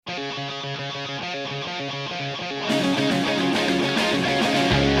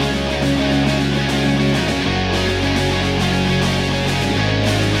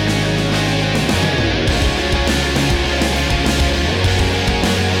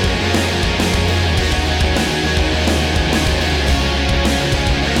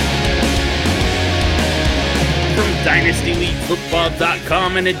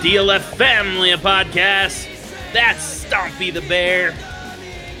dominant DLF family of podcasts. That's Stompy the Bear.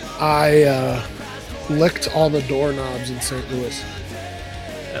 I licked all the doorknobs in St. Louis.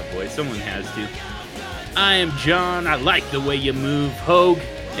 Oh boy, someone has to. I am John. I like the way you move, Hogue.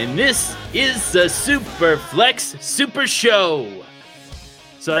 And this is the SuperFlex Super Show.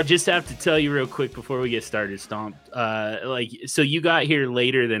 So I just have to tell you real quick before we get started, Stomp. So you got here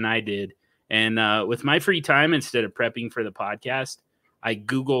later than I did. And with my free time, instead of prepping for the podcast, I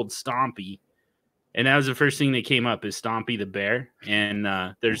Googled Stompy. And that was the first thing that came up is Stompy the Bear. And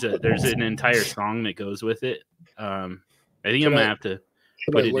there's an entire song that goes with it. I think I'm going to have to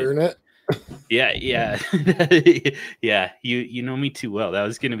put it learn it. Yeah. Yeah. You know me too well. That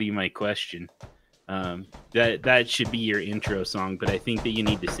was going to be my question. That should be your intro song, but I think that you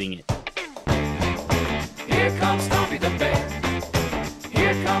need to sing it. Here comes Stompy the Bear.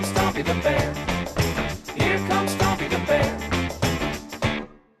 Here comes Stompy the Bear. Here comes Stompy the Bear.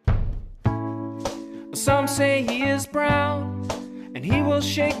 Some say he is brown, and he will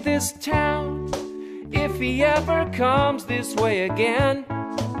shake this town if he ever comes this way again.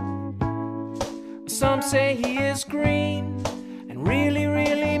 Some say he is green and really,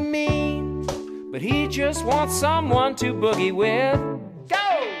 really mean, but he just wants someone to boogie with.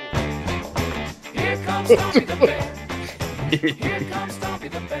 Go! Here comes Stompy the Bear. Here comes Stompy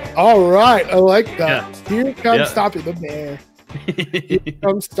the Bear. All right, I like that. Yeah. Here comes Yeah. Stompy the Bear. Here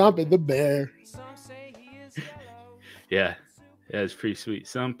comes Stompy the Bear. Yeah, it's pretty sweet.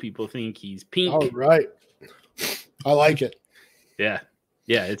 Some people think he's pink. All right. I like it. Yeah,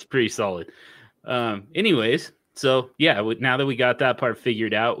 it's pretty solid. Anyways, so yeah, now that we got that part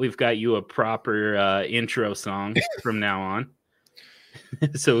figured out, we've got you a proper intro song from now on.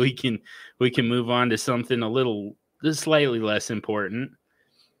 So we can move on to something slightly less important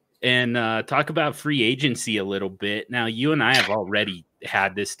and talk about free agency a little bit. Now, you and I have already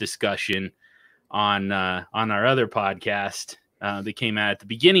had this discussion on our other podcast that came out at the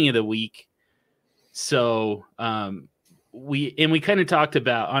beginning of the week. So we kind of talked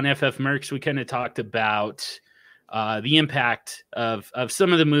about on FF Mercs, we kind of talked about the impact of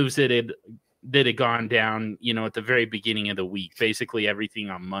some of the moves that had gone down, at the very beginning of the week, basically everything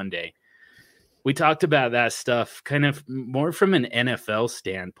on Monday. We talked about that stuff kind of more from an NFL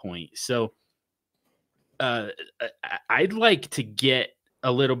standpoint. So I'd like to get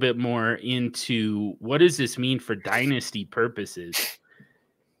a little bit more into what does this mean for dynasty purposes.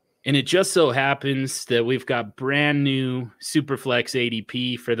 And it just so happens that we've got brand new SuperFlex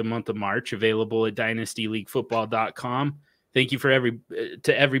ADP for the month of March available at dynastyleaguefootball.com. Thank you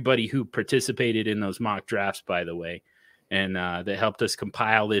to everybody who participated in those mock drafts, by the way, and that helped us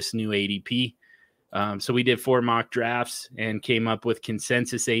compile this new ADP. So we did 4 mock drafts and came up with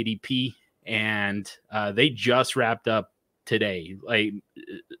consensus ADP, and they just wrapped up today, like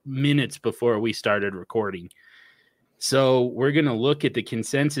minutes before we started recording. So we're going to look at the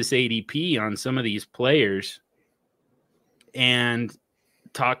consensus ADP on some of these players and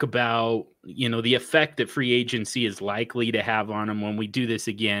talk about, the effect that free agency is likely to have on them when we do this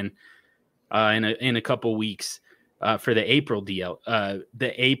again in a couple weeks for the April ADP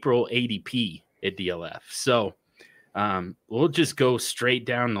at DLF. So we'll just go straight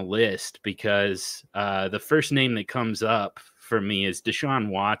down the list because the first name that comes up for me is Deshaun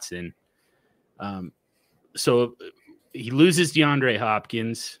Watson. So he loses DeAndre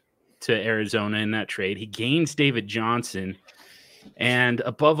Hopkins to Arizona in that trade. He gains David Johnson. And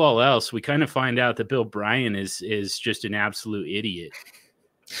above all else, we kind of find out that Bill Bryan is just an absolute idiot.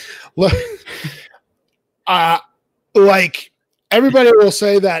 Look, like everybody will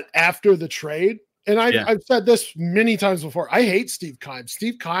say that after the trade, and I've said this many times before, I hate Steve Keim.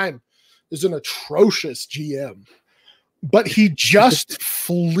 Steve Keim is an atrocious GM, but he just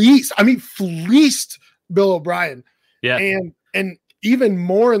fleeced Bill O'Brien. Yeah. And even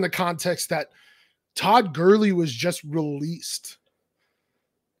more in the context that Todd Gurley was just released.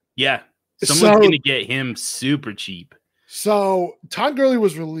 Yeah. Someone's going to get him super cheap. So Todd Gurley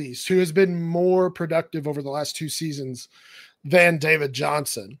was released, who has been more productive over the last 2 seasons than David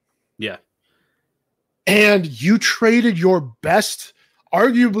Johnson. Yeah. And you traded your best,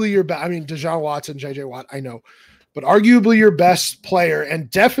 arguably your best, Deshaun Watson, JJ Watt, I know, but arguably your best player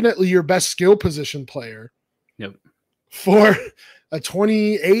and definitely your best skill position player. Yep. For a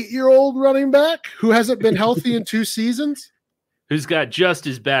 28-year-old running back who hasn't been healthy in 2 seasons. Who's got just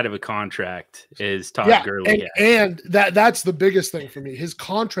as bad of a contract as Todd Gurley. And that's the biggest thing for me. His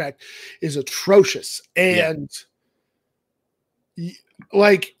contract is atrocious. And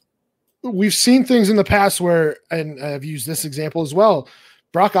like we've seen things in the past where, and I've used this example as well,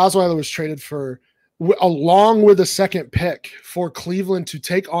 Brock Osweiler was traded for along with a second pick for Cleveland to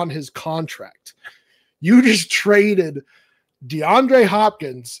take on his contract. You just traded DeAndre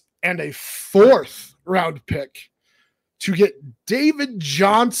Hopkins and a 4th round pick to get David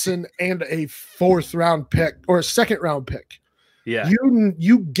Johnson and a 4th round pick or a 2nd round pick. Yeah.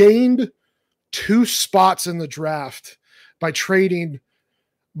 You gained 2 spots in the draft by trading,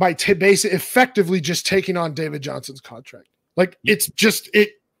 by basically effectively just taking on David Johnson's contract. Like it's just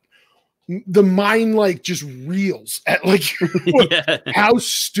the mind like just reels at like how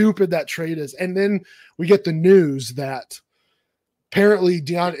stupid that trade is. And then we get the news that apparently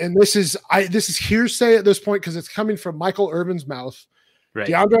and this is hearsay at this point because it's coming from Michael Irvin's mouth.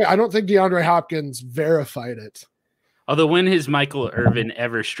 Right. I don't think DeAndre Hopkins verified it. Although when has Michael Irvin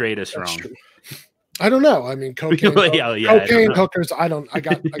ever strayed us wrong? True. I don't know. I mean, cocaine, cocaine hookers. I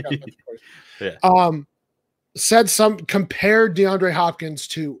got said compared DeAndre Hopkins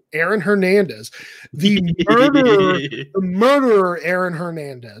to Aaron Hernandez, the murderer Aaron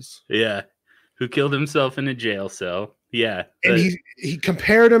Hernandez. Yeah. Who killed himself in a jail cell. Yeah. And he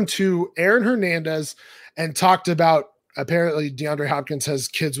compared him to Aaron Hernandez and talked about apparently DeAndre Hopkins has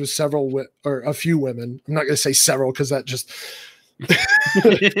kids with a few women. I'm not going to say several because that just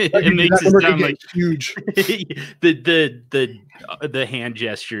it makes it sound like huge. The hand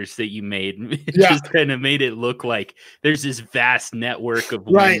gestures that you made just kind of made it look like there's this vast network of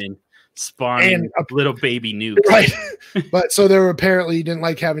women spawning little baby nukes. Right. But so he didn't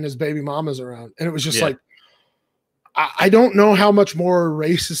like having his baby mamas around. And it was just like, I don't know how much more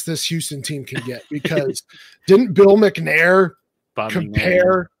racist this Houston team can get because didn't Bill McNair Bob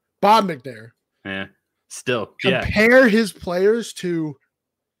McNair? Yeah. Still compare his players to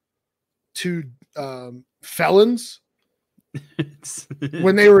felons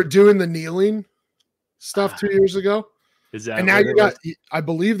when they were doing the kneeling stuff 2 years ago. Is that? And now I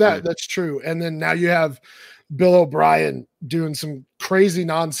believe that's true. And then now you have Bill O'Brien doing some crazy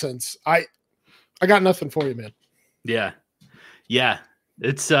nonsense. I got nothing for you, man. Yeah.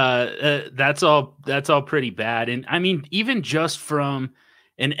 It's that's all pretty bad. And I mean, even just from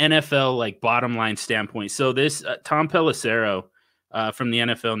an NFL like bottom line standpoint. So this Tom Pelissero from the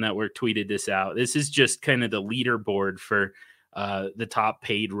NFL Network tweeted this out. This is just kind of the leaderboard for the top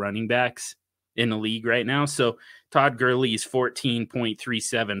paid running backs in the league right now. So Todd Gurley is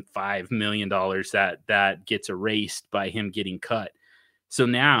 $14.375 million. That gets erased by him getting cut. So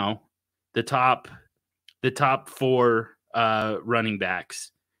now the top 4 running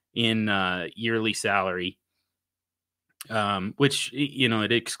backs in yearly salary. Which,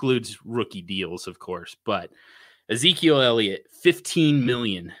 it excludes rookie deals, of course, but Ezekiel Elliott, $15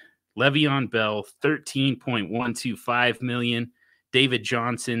 million, Le'Veon Bell, $13.125 million, David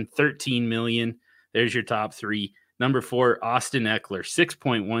Johnson, $13 million. There's your top 3. Number 4, Austin Eckler,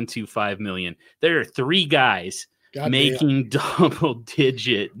 $6.125 million. There are 3 guys making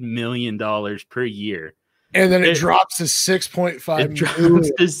double-digit $1 million per year. And then it drops to 6.5. It drops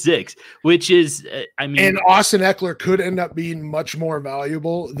to 6, which is, and Austin Eckler could end up being much more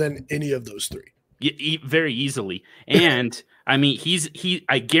valuable than any of those 3. Very easily. And I mean,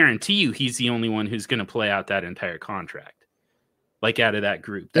 I guarantee you, he's the only one who's going to play out that entire contract, like out of that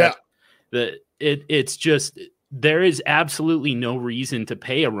group. It's just, there is absolutely no reason to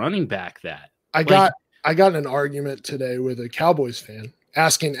pay a running back that. I got in an argument today with a Cowboys fan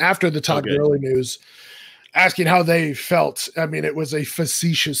asking after the Todd Gurley news, asking how they felt. I mean, it was a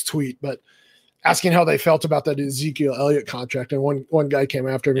facetious tweet, but asking how they felt about that Ezekiel Elliott contract. And one guy came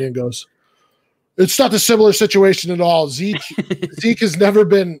after me and goes, "It's not a similar situation at all. Zeke has never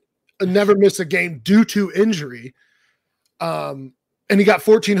missed a game due to injury. And he got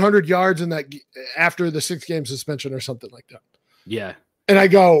 1,400 yards in that after the 6-game suspension or something like that." Yeah. And I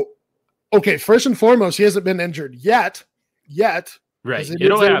go, okay, first and foremost, he hasn't been injured yet. Right.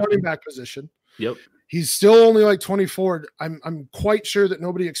 It'll happen. Running back position. Yep. He's still only like 24. I'm quite sure that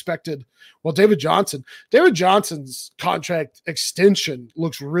nobody expected. Well, David Johnson's contract extension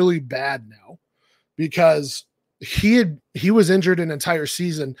looks really bad now because he was injured an entire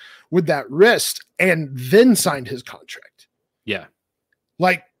season with that wrist and then signed his contract. Yeah.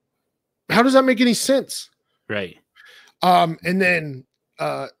 Like, how does that make any sense? Right. And then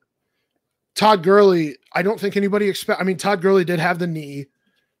Todd Gurley, I don't think anybody Todd Gurley did have the knee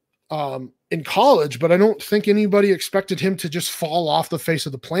in college, but I don't think anybody expected him to just fall off the face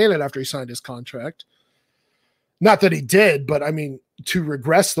of the planet after he signed his contract. Not that he did, but I mean, to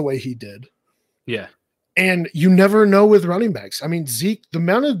regress the way he did. Yeah. And you never know with running backs. I mean, Zeke, the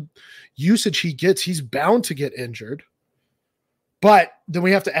amount of usage he gets, he's bound to get injured. But then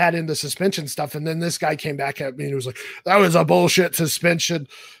we have to add in the suspension stuff. And then this guy came back at me and was like, that was a bullshit suspension.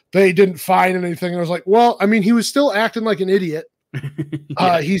 they didn't find anything. And I was like, well, I mean, he was still acting like an idiot.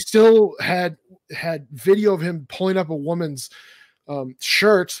 He still had video of him pulling up a woman's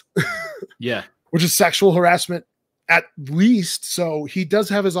shirt. Yeah. Which is sexual harassment at least. So he does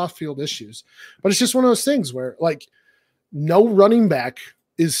have his off-field issues. But it's just one of those things where, like, no running back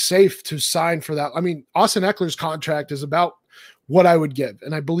is safe to sign for that. I mean, Austin Eckler's contract is about what I would give.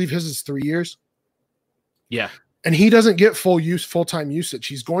 And I believe his is 3 years. Yeah. And he doesn't get full-time usage.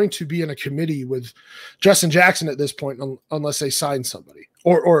 He's going to be in a committee with Justin Jackson at this point, unless they sign somebody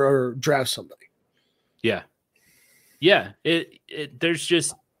or draft somebody. Yeah. Yeah.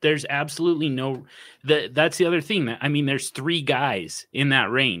 There's absolutely no, that's the other thing. That, I mean, there's 3 guys in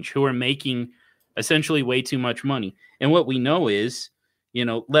that range who are making essentially way too much money. And what we know is,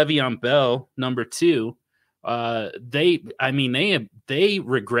 Le'Veon Bell, number 2, they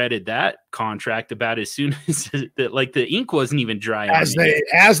regretted that contract about as soon as like the ink wasn't even dry.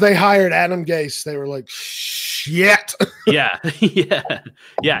 As they hired Adam Gase, they were like, shit. Yeah.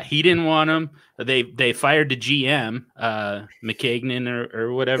 He didn't want him. They fired the GM, McKagan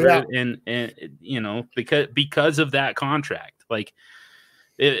or whatever. Yeah. And because of that contract, like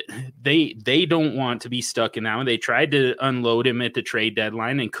they don't want to be stuck in that one. They tried to unload him at the trade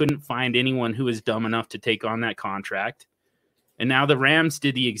deadline and couldn't find anyone who was dumb enough to take on that contract. And now the Rams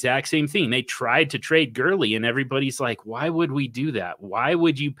did the exact same thing. They tried to trade Gurley, and everybody's like, why would we do that? Why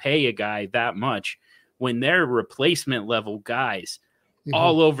would you pay a guy that much when they're replacement level guys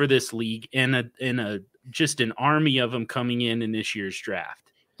all over this league and just an army of them coming in this year's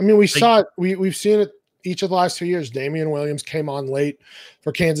draft? I mean, saw it. We've seen it each of the last 2 years. Damian Williams came on late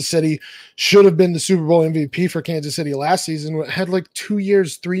for Kansas City, should have been the Super Bowl MVP for Kansas City last season. Had like 2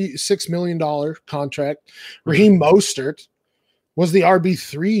 years, $6 million contract. Raheem Mostert was the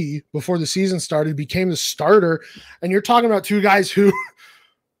RB3 before the season started, became the starter. And you're talking about 2 guys who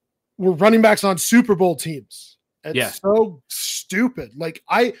were running backs on Super Bowl teams. It's so stupid. Like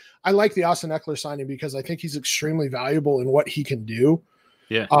I like the Austin Eckler signing because I think he's extremely valuable in what he can do.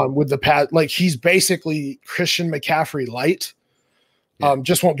 Yeah. With the pad, like he's basically Christian McCaffrey light.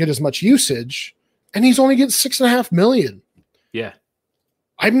 Just won't get as much usage, and he's only getting $6.5 million. Yeah.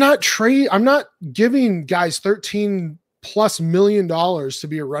 I'm not giving guys $13+ million to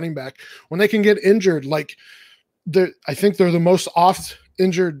be a running back when they can get injured. Like I think they're the most oft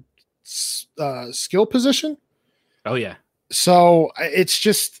injured skill position. Oh yeah. So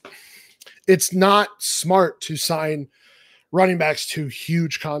it's not smart to sign running backs to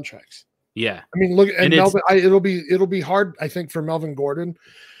huge contracts. Yeah. I mean, look at Melvin. It'll be hard, I think, for Melvin Gordon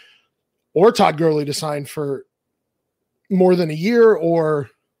or Todd Gurley to sign for more than a year or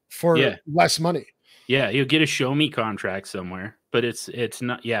for less money. Yeah, you'll get a show me contract somewhere, but it's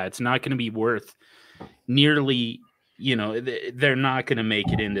not going to be worth nearly, they're not going to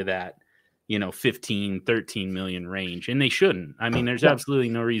make it into that, 15, 13 million range, and they shouldn't. I mean, there's absolutely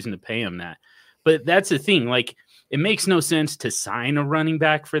no reason to pay him that. But that's the thing, like it makes no sense to sign a running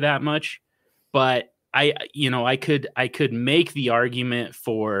back for that much, but I could make the argument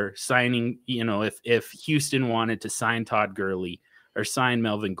for signing, if Houston wanted to sign Todd Gurley or sign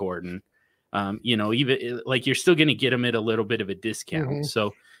Melvin Gordon, even like you're still going to get him at a little bit of a discount. Mm-hmm.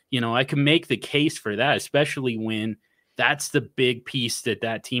 So, I can make the case for that, especially when that's the big piece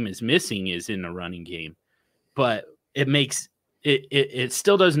that team is missing is in the running game. But it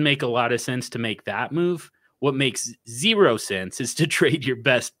still doesn't make a lot of sense to make that move. What makes zero sense is to trade your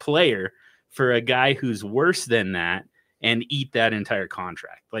best player for a guy who's worse than that and eat that entire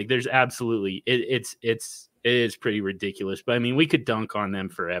contract. Like there's absolutely, it is pretty ridiculous, but I mean, we could dunk on them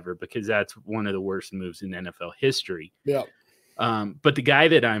forever because that's one of the worst moves in NFL history. Yeah. But the guy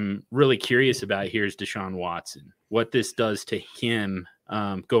that I'm really curious about here is Deshaun Watson, what this does to him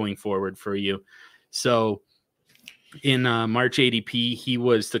going forward for you. So in March ADP, he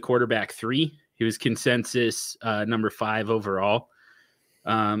was the quarterback 3. He was consensus number 5 overall.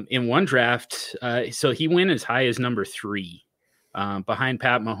 In one draft, so he went as high as number 3 behind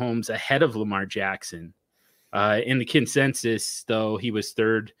Pat Mahomes, ahead of Lamar Jackson. In the consensus, though, he was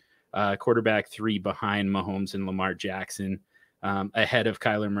 3rd quarterback 3 behind Mahomes and Lamar Jackson, ahead of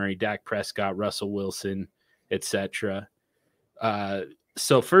Kyler Murray, Dak Prescott, Russell Wilson, etc.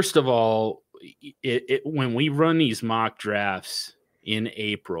 So first of all, when we run these mock drafts in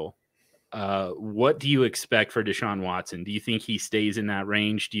April, what do you expect for Deshaun Watson? Do you think he stays in that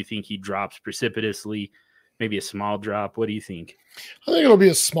range? Do you think he drops precipitously? Maybe a small drop? What do you think? I think it'll be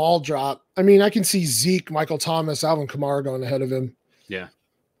a small drop. I mean, I can see Zeke, Michael Thomas, Alvin Kamara going ahead of him. Yeah.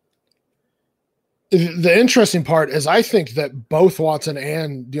 The interesting part is I think that both Watson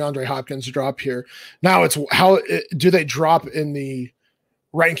and DeAndre Hopkins drop here. Now it's how do they drop in the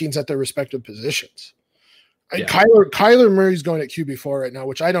rankings at their respective positions. Yeah. Kyler Murray's going at QB4 right now,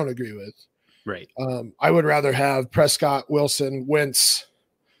 which I don't agree with. Right. I would rather have Prescott, Wilson, Wentz,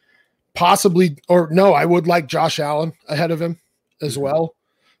 possibly, or no, I would like Josh Allen ahead of him as well.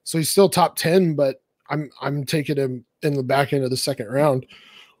 So he's still top 10, but I'm taking him in the back end of the second round.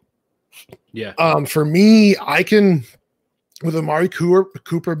 Yeah. For me, I can, with Amari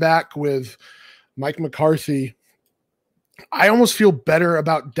Cooper back, with Mike McCarthy, I almost feel better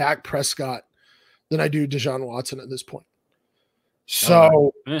about Dak Prescott than I do Deshaun Watson at this point.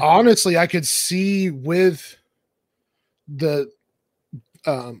 So honestly, I could see with the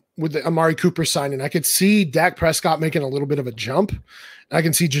Amari Cooper signing, I could see Dak Prescott making a little bit of a jump. I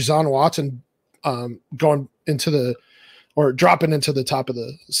can see Deshaun Watson going into dropping into the top of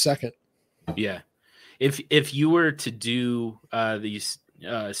the second. Yeah. If you were to do these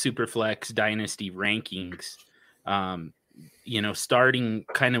SuperFlex dynasty rankings, starting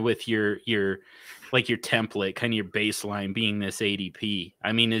kind of with your template, kind of your baseline being this ADP,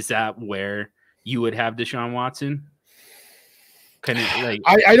 I mean, is that where you would have Deshaun Watson? Kind of like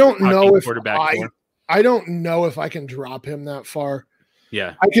I don't know if I don't know if I can drop him that far.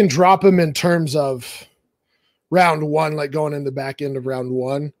 Yeah. I can drop him in terms of round one, like going in the back end of round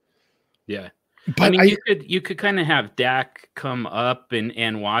one. Yeah. But I mean, you could kind of have Dak come up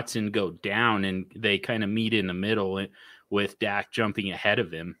and Watson go down, and they kind of meet in the middle with Dak jumping ahead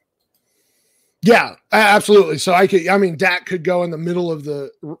of him. Yeah, absolutely. So Dak could go in the middle of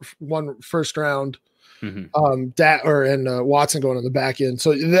the first round. Mm-hmm. Watson going on the back end.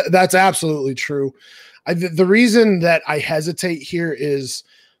 So that's absolutely true. The reason that I hesitate here is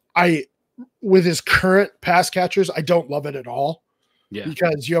with his current pass catchers, I don't love it at all. Yeah.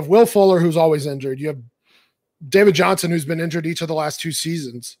 Because you have Will Fuller, who's always injured. You have David Johnson, who's been injured each of the last 2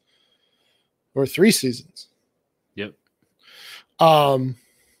 seasons or 3 seasons. Yep.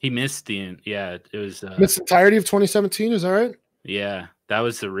 He missed it was missed the entirety of 2017. Is that right? Yeah. That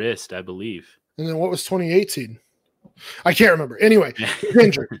was the wrist, I believe. And then what was 2018? I can't remember. Anyway, he's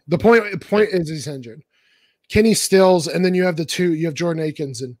injured. The point is he's injured. Kenny Stills, and then you have you have Jordan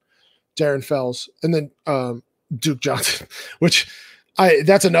Akins and Darren Fells, and then Duke Johnson, which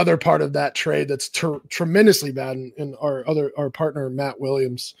that's another part of that trade that's tremendously bad. And our partner Matt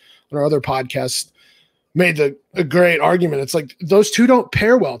Williams on our other podcast made a great argument. It's like those two don't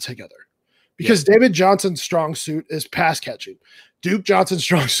pair well together because David Johnson's strong suit is pass catching. Duke Johnson's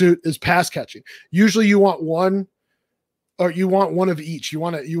strong suit is pass catching. Usually you want one of each. You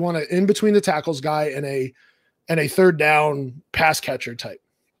want to in between the tackles guy and a third down pass catcher type.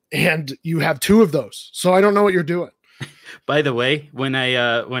 And you have 2 of those. So I don't know what you're doing. By the way, when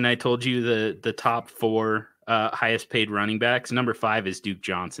I told you the top 4 highest paid running backs, number 5 is Duke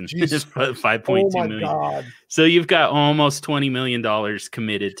Johnson. $5.2 million. God. So you've got almost $20 million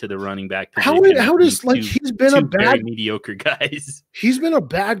committed to the running back position. How does he's been a bad mediocre guys. He's been a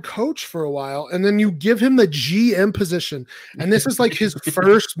bad coach for a while, and then you give him the GM position, and this is like his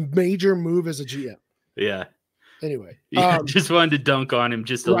first major move as a GM. Yeah. Anyway, just wanted to dunk on him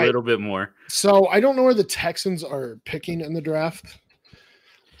just a little bit more. So I don't know where the Texans are picking in the draft.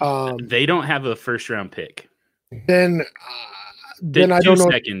 They don't have a first round pick. Then I don't know.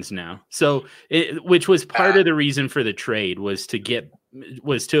 2 seconds now. So which was part of the reason for the trade was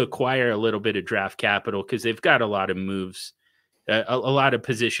to acquire a little bit of draft capital because they've got a lot of moves, a lot of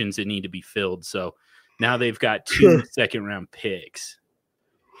positions that need to be filled. So now they've got 2 second round picks.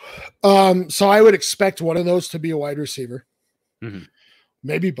 So I would expect one of those to be a wide receiver. Mm-hmm.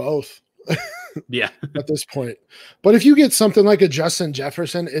 Maybe both. Yeah. At this point. But if you get something like a Justin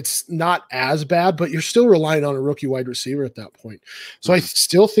Jefferson, it's not as bad, but you're still relying on a rookie wide receiver at that point. So I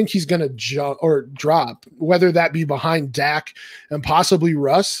still think he's going to jump or drop, whether that be behind Dak and possibly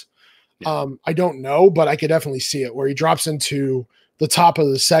Russ. Yeah. I don't know, but I could definitely see it where he drops into the top of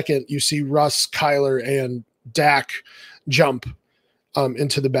the second. You see Russ, Kyler, and Dak jump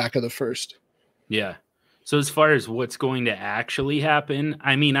into the back of the first. Yeah. So as far as what's going to actually happen,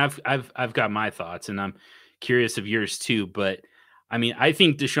 I mean, I've got my thoughts, and I'm curious of yours too. But I mean, I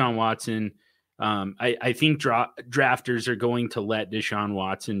think Deshaun Watson. I think drafters are going to let Deshaun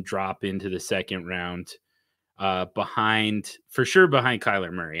Watson drop into the second round, behind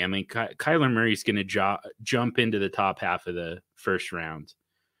Kyler Murray. I mean, Kyler Murray's going to jump into the top half of the first round.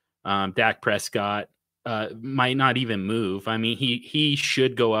 Dak Prescott might not even move. I mean, he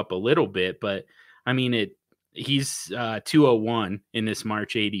should go up a little bit, but I mean, he's 201 in this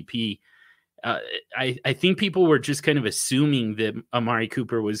March ADP. I think people were just kind of assuming that Amari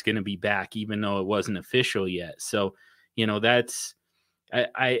Cooper was going to be back, even though it wasn't official yet. So, that's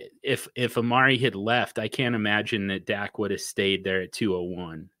If Amari had left, I can't imagine that Dak would have stayed there at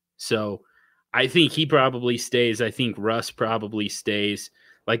 201. So I think he probably stays. I think Russ probably stays.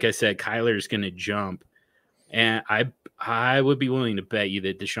 Like I said, Kyler's going to jump. And I would be willing to bet you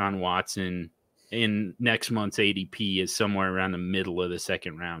that Deshaun Watson in next month's ADP is somewhere around the middle of the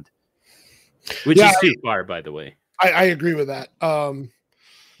second round, which is too far, by the way. I agree with that.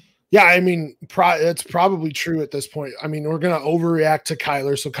 Yeah, I mean, it's probably true at this point. I mean, we're going to overreact to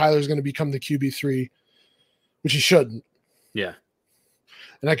Kyler, so Kyler's going to become the QB3, which he shouldn't. Yeah.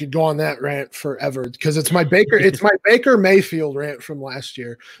 And I could go on that rant forever because it's my Baker Mayfield rant from last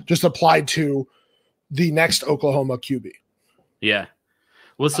year, just applied to the next Oklahoma QB. Yeah.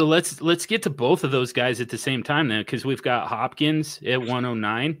 Well, so let's get to both of those guys at the same time then, because we've got Hopkins at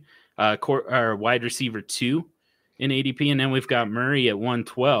 109, wide receiver 2 in ADP, and then we've got Murray at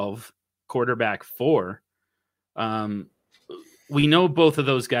 112, quarterback 4. We know both of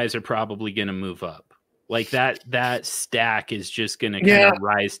those guys are probably going to move up. Like that stack is just going to kind of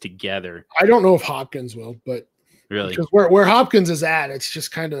rise together. I don't know if Hopkins will, but really, because where Hopkins is at, it's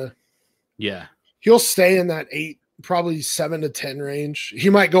just kind of he'll stay in that 8, probably 7 to 10 range. He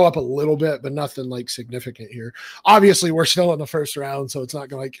might go up a little bit, but nothing like significant here. Obviously, we're still in the first round, so it's not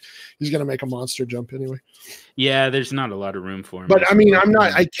like he's going to make a monster jump anyway. Yeah, there's not a lot of room for him. But I mean,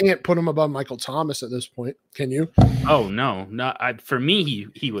 I can't put him above Michael Thomas at this point. Can you? Oh no, for me,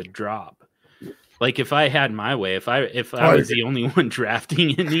 he would drop. Like if I had my way, if I was the only one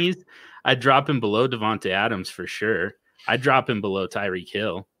drafting in these, I'd drop him below Devonta Adams for sure. I'd drop him below Tyreek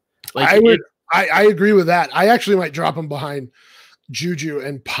Hill. Like I agree with that. I actually might drop him behind Juju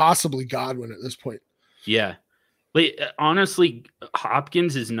and possibly Godwin at this point. Yeah. Like, honestly,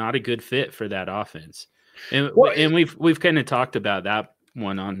 Hopkins is not a good fit for that offense. And we've kind of talked about that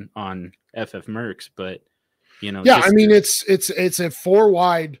one on FF Mercs, but I mean it's a 4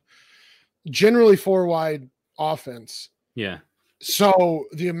 wide, generally 4 wide offense. Yeah. So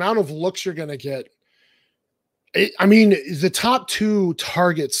the amount of looks you're going to get, I mean, the top 2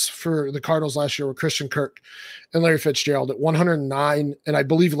 targets for the Cardinals last year were Christian Kirk and Larry Fitzgerald at 109, and I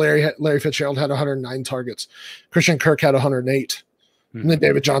believe Larry Fitzgerald had 109 targets. Christian Kirk had 108, and then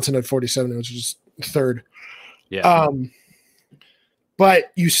David Johnson had 47, which was third. Yeah.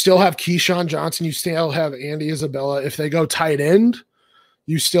 But you still have Keyshawn Johnson, you still have Andy Isabella. If they go tight end,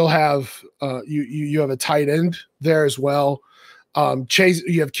 you still have you have a tight end there as well. Chase,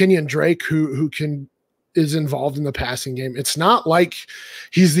 you have Kenyon Drake who is involved in the passing game. It's not like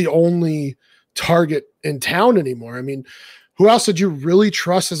he's the only target in town anymore. I mean, who else did you really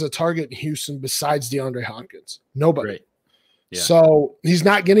trust as a target in Houston besides DeAndre Hopkins? Nobody. Right. Yeah. So he's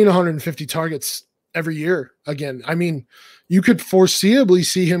not getting 150 targets every year again. I mean, you could foreseeably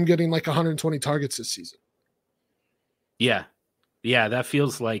see him getting like 120 targets this season. Yeah. Yeah, that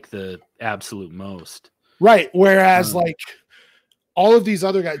feels like the absolute most. Right. Whereas like all of these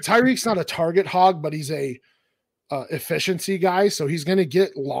other guys, Tyreek's not a target hog, but he's a efficiency guy. So he's going to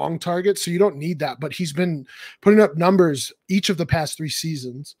get long targets. So you don't need that, but he's been putting up numbers each of the past 3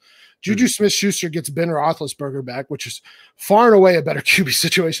 seasons. Juju Smith-Schuster gets Ben Roethlisberger back, which is far and away a better QB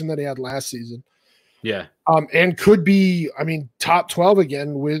situation than he had last season. Yeah. And could be, I mean, top 12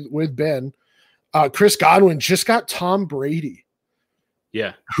 again with Ben. Chris Godwin just got Tom Brady.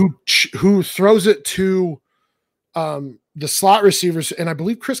 Yeah. Who throws it to the slot receivers. And I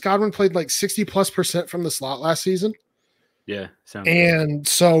believe Chris Godwin played like 60+% from the slot last season. Yeah. And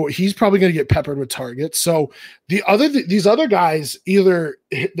so he's probably going to get peppered with targets. So these other guys, either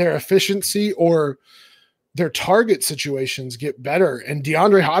their efficiency or their target situations get better. And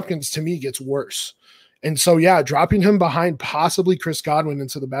DeAndre Hopkins to me gets worse. And so, yeah, dropping him behind possibly Chris Godwin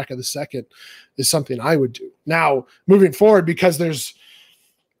into the back of the second is something I would do. Now, moving forward, because there's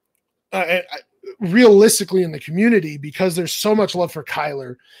realistically in the community, because there's so much love for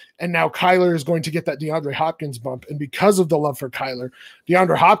Kyler, and now Kyler is going to get that DeAndre Hopkins bump. And because of the love for Kyler,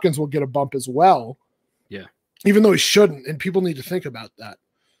 DeAndre Hopkins will get a bump as well. Yeah. Even though he shouldn't. And people need to think about that.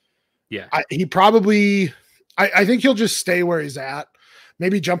 Yeah. I think he'll just stay where he's at.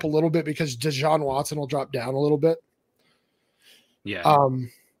 Maybe jump a little bit because Deshaun Watson will drop down a little bit. Yeah.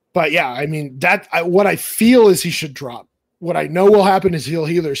 But yeah, I mean, what I feel is he should drop. What I know will happen is he'll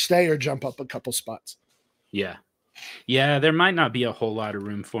either stay or jump up a couple spots. Yeah. Yeah, there might not be a whole lot of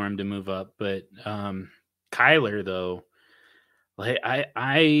room for him to move up, but Kyler though, like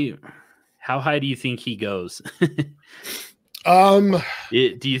how high do you think he goes? Do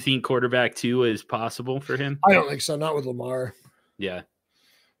you think quarterback 2 is possible for him? I don't think so. Not with Lamar. Yeah.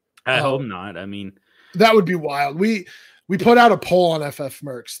 I hope not. I mean, that would be wild. We put out a poll on FF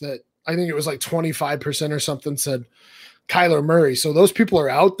Mercs that I think it was like 25% or something said Kyler Murray. So those people are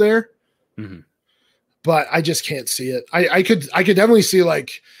out there, Mhm. but I just can't see it. I could definitely see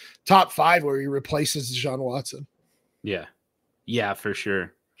like top 5 where he replaces Deshaun Watson. Yeah. Yeah, for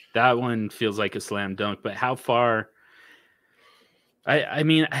sure. That one feels like a slam dunk, but how far? I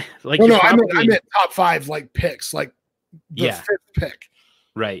mean, like, no, I meant top 5 like picks, like the Yeah. 5th pick.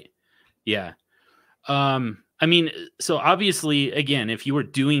 Right. Yeah. I mean, so obviously, again, if you were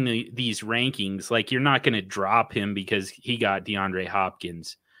doing these rankings, like, you're not going to drop him because he got DeAndre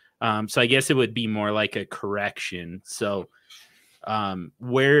Hopkins. So I guess it would be more like a correction. So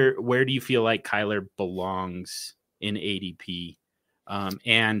where do you feel like Kyler belongs in ADP?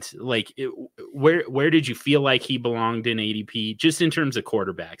 And like, where did you feel like he belonged in ADP? Just in terms of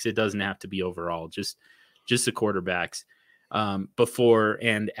quarterbacks, it doesn't have to be overall, just the quarterbacks. Before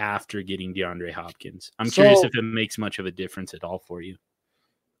and after getting DeAndre Hopkins. I'm curious if it makes much of a difference at all for you.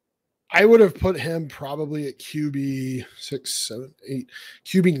 I would have put him probably at QB 6, 7, 8,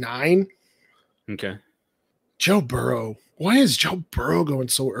 QB 9. Okay. Joe Burrow. Why is Joe Burrow going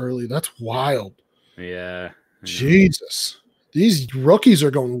so early? That's wild. Yeah. Jesus. These rookies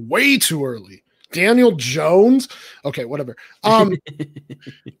are going way too early. Daniel Jones. Okay, whatever.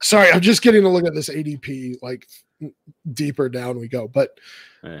 Sorry, I'm just getting a look at this ADP, like deeper down we go. But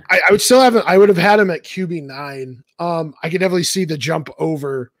I would still have I would have had him at QB 9. I could definitely see the jump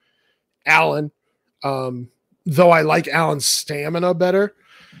over Allen. Though I like Allen's stamina better,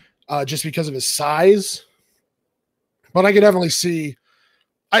 just because of his size. But I could definitely see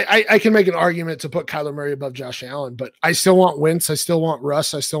I can make an argument to put Kyler Murray above Josh Allen, but I still want Wentz, I still want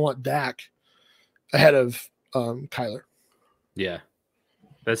Russ, I still want Dak ahead of Kyler. Yeah,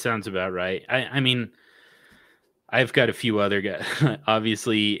 that sounds about right. I mean, I've got a few other guys.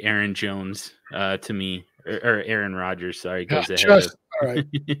 Obviously, Aaron Jones to me, or Aaron Rodgers, sorry, goes ahead. All right.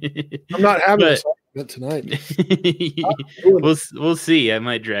 I'm not having this argument tonight. We'll see. I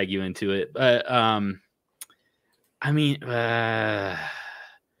might drag you into it. But I mean,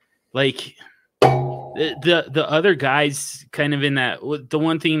 like the other guys kind of in that, the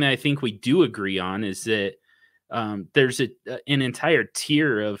one thing that I think we do agree on is that there's an entire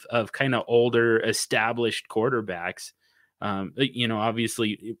tier of kind of older established quarterbacks,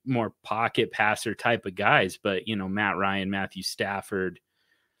 obviously more pocket passer type of guys, but Matt Ryan, Matthew Stafford,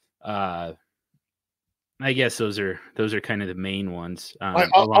 I guess those are kind of the main ones.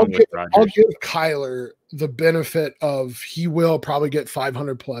 I'll give Kyler the benefit of he will probably get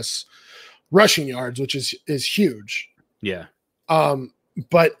 500 plus rushing yards, which is huge. Yeah.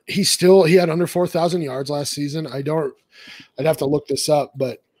 But he had under 4,000 yards last season. I'd have to look this up,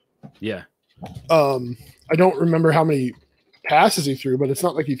 but yeah. I don't remember how many passes he threw, but it's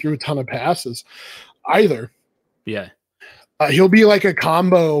not like he threw a ton of passes either. Yeah. He'll be like a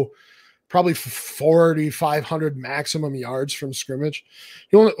combo, probably 4,500 maximum yards from scrimmage.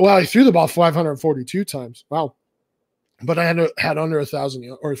 He threw the ball 542 times. Wow. But I had under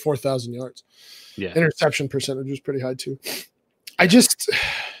 1,000 or 4,000 yards. Yeah. Interception percentage was pretty high too. I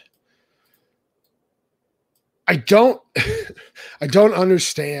don't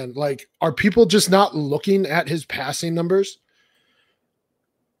understand. Like, are people just not looking at his passing numbers?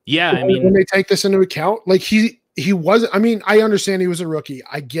 Yeah, I mean, when they take this into account, like he wasn't. I mean, I understand he was a rookie.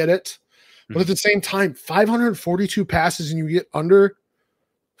 I get it, but at the same time, 542 passes and you get under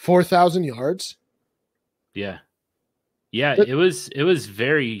 4,000 yards. Yeah, it was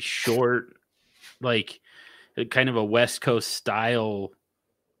very short, like kind of a West Coast style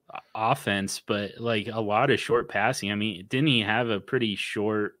offense, but like a lot of short passing. I mean, didn't he have a pretty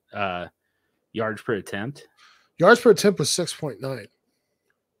short yards per attempt? Yards per attempt was 6.9.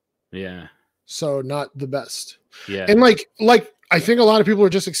 Yeah. So not the best. Yeah. And like I think a lot of people are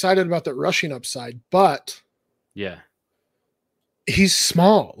just excited about the rushing upside, but yeah, he's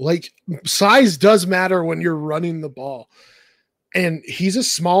small. Like, size does matter when you're running the ball. And he's a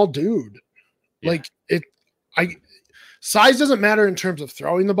small dude. Yeah. Like size doesn't matter in terms of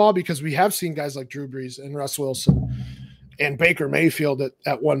throwing the ball, because we have seen guys like Drew Brees and Russ Wilson and Baker Mayfield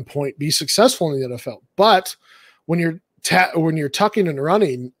at one point be successful in the NFL. But when you're tucking and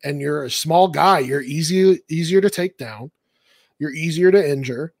running and you're a small guy, you're easier to take down. You're easier to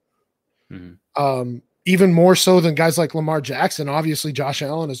injure. Mm-hmm. Even more so than guys like Lamar Jackson, obviously Josh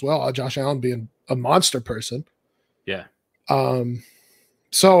Allen as well. Josh Allen being a monster person. Yeah.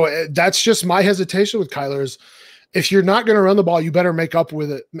 So that's just my hesitation with Kyler is, if you're not going to run the ball, you better make up for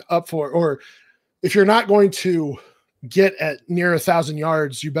it. Or if you're not going to get at near 1,000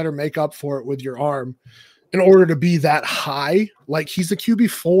 yards, you better make up for it with your arm in order to be that high. Like, he's a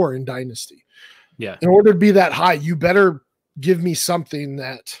QB4 in Dynasty. Yeah. In order to be that high, you better give me something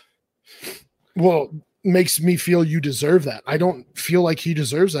that will makes me feel you deserve that. I don't feel like he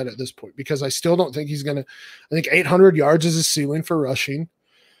deserves that at this point because I still don't think he's going to. I think 800 yards is his ceiling for rushing,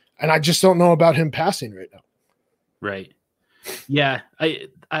 and I just don't know about him passing right now. Right. Yeah.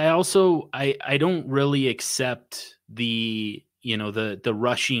 I also I don't really accept the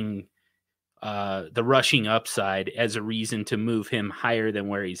rushing upside as a reason to move him higher than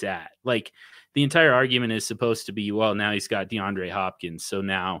where he's at. Like the entire argument is supposed to be, well, now he's got DeAndre Hopkins, so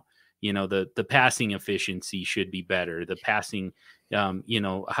now the passing efficiency should be better. The passing,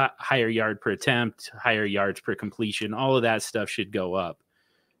 higher yard per attempt, higher yards per completion, all of that stuff should go up,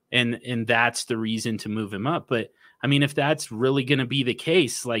 and that's the reason to move him up. But I mean, if that's really going to be the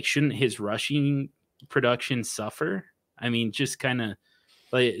case, like, shouldn't his rushing production suffer? I mean, just kind of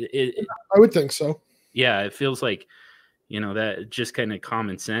like I would think so. Yeah, it feels like, that just kind of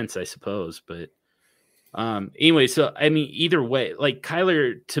common sense, I suppose. But anyway, so I mean, either way, like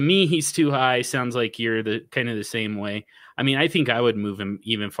Kyler, to me, he's too high. Sounds like you're the kind of the same way. I mean, I think I would move him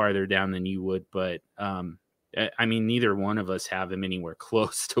even farther down than you would, but I mean, neither one of us have him anywhere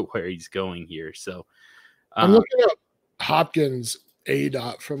close to where he's going here. So I'm looking at Hopkins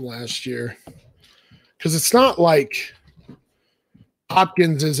ADOT from last year because it's not like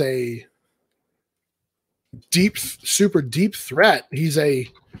Hopkins is a super deep threat. He's I'm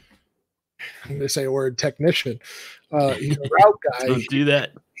going to say a word, technician. He's a route guy. Don't do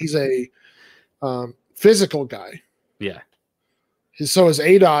that. He's a physical guy. Yeah. So his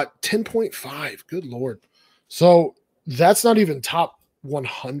ADOT 10.5. Good Lord. So that's not even top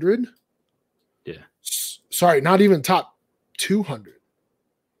 100. Yeah. Sorry, not even top 200.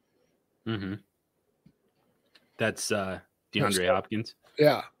 Mm-hmm. That's DeAndre Hopkins.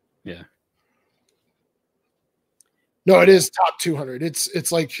 Yeah. Yeah. No, it is top 200.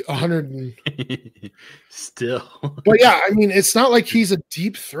 It's like 100 still. But yeah, I mean, it's not like he's a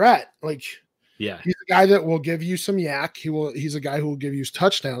deep threat. Like, yeah, he's a guy that will give you some yak. He's a guy who will give you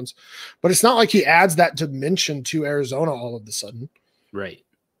touchdowns, but it's not like he adds that dimension to Arizona all of a sudden. Right.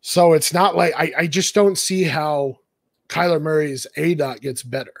 So it's not like I just don't see how Kyler Murray's ADOT gets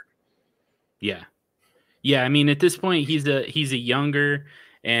better. Yeah. Yeah. I mean, at this point, he's a younger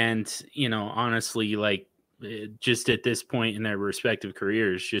and, honestly, like, just at this point in their respective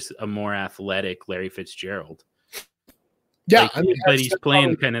careers, just a more athletic Larry Fitzgerald. Yeah. Like, but he's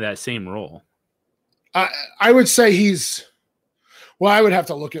playing kind of that same role. I would say I would have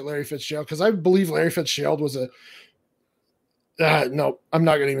to look at Larry Fitzgerald because I believe Larry Fitzgerald was no, I'm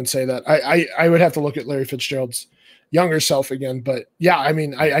not going to even say that. I would have to look at Larry Fitzgerald's younger self again. But yeah, I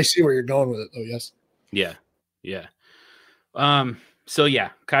mean, I see where you're going with it though. Yes. Yeah. Yeah. So yeah,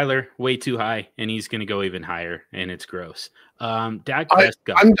 Kyler way too high, and he's going to go even higher, and it's gross. Dak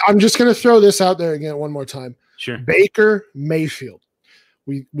Prescott. I'm just going to throw this out there again one more time. Sure. Baker Mayfield.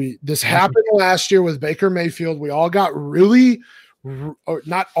 This happened last year with Baker Mayfield. We all got really, or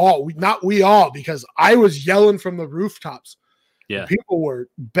not all, because I was yelling from the rooftops. Yeah, people were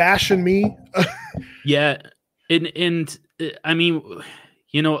bashing me. Yeah, and I mean,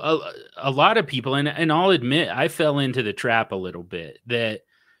 a lot of people, and I'll admit, I fell into the trap a little bit. That,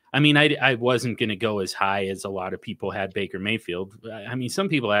 I mean, I wasn't going to go as high as a lot of people had Baker Mayfield. I mean, some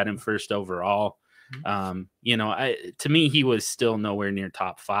people had him first overall. To me, he was still nowhere near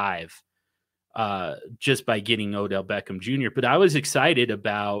top 5, just by getting Odell Beckham Jr. But I was excited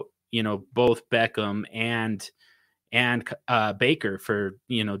about, both Beckham and Baker for,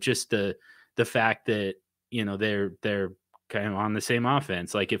 just the fact that, they're kind of on the same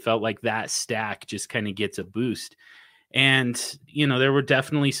offense. Like, it felt like that stack just kind of gets a boost. And, there were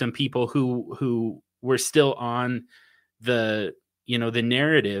definitely some people who were still on the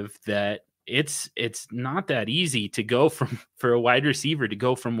narrative that it's not that easy to go for a wide receiver to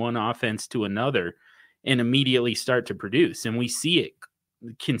go from one offense to another and immediately start to produce. And we see it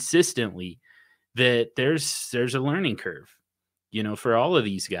consistently that there's a learning curve, for all of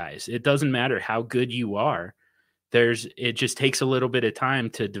these guys. It doesn't matter how good you are. It just takes a little bit of time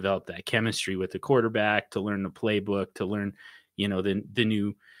to develop that chemistry with the quarterback, to learn the playbook, to learn,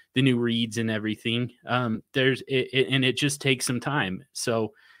 the new reads and everything. And it just takes some time.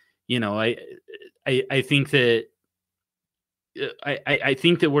 So, I think that I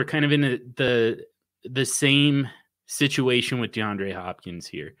think that we're kind of in the same situation with DeAndre Hopkins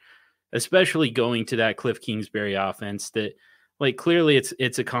here, especially going to that Cliff Kingsbury offense that, like, clearly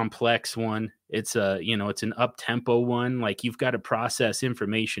it's a complex one. It's it's an up-tempo one. Like, you've got to process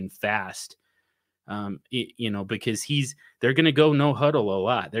information fast, because they're going to go no huddle a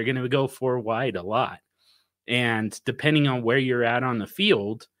lot. They're going to go 4 wide a lot. And depending on where you're at on the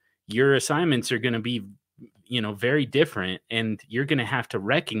field, your assignments are going to be, very different, and you're going to have to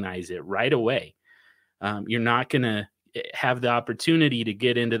recognize it right away. you're not going to have the opportunity to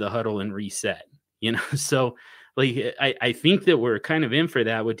get into the huddle and reset, So like, I think that we're kind of in for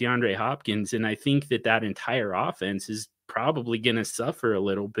that with DeAndre Hopkins. And I think that entire offense is probably going to suffer a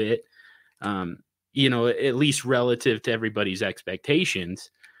little bit, at least relative to everybody's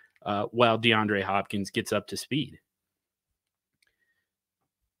expectations, while DeAndre Hopkins gets up to speed.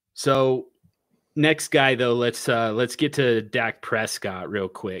 So next guy, though, let's get to Dak Prescott real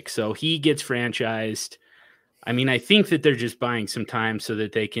quick. So he gets franchised. I mean, I think that they're just buying some time so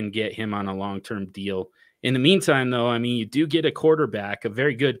that they can get him on a long-term deal. In the meantime, though, I mean, you do get a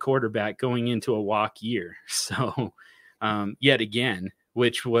very good quarterback going into a walk year. So yet again,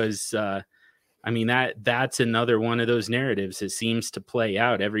 which was, that's another one of those narratives that seems to play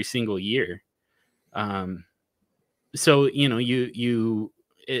out every single year. So, you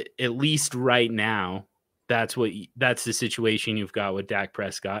at least right now, that's the situation you've got with Dak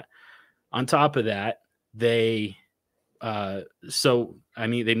Prescott. On top of that, they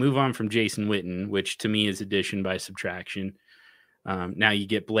move on from Jason Witten, which to me is addition by subtraction. Now you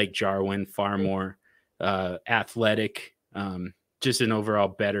get Blake Jarwin, far more athletic, just an overall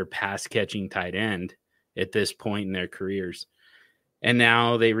better pass catching tight end at this point in their careers. And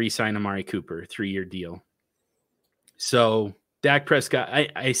now they re-sign Amari Cooper, 3-year deal. So Dak Prescott,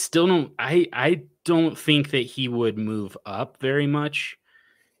 I still don't, I don't think that he would move up very much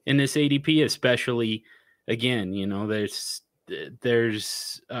in this ADP, especially again,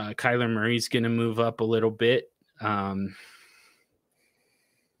 there's Kyler Murray's going to move up a little bit. That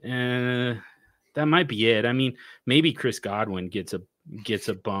might be it. I mean, maybe Chris Godwin gets a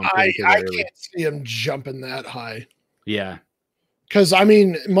bump. I can't see him jumping that high. Yeah. Because, I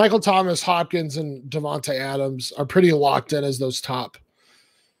mean, Michael Thomas, Hopkins, and Devontae Adams are pretty locked in as those top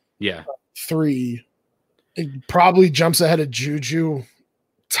 3. It probably jumps ahead of Juju.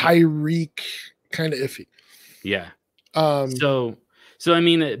 Tyreek, kind of iffy. Yeah. So I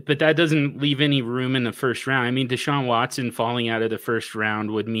mean, but that doesn't leave any room in the first round. I mean, Deshaun Watson falling out of the first round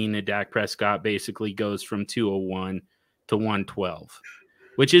would mean that Dak Prescott basically goes from 201 to 112.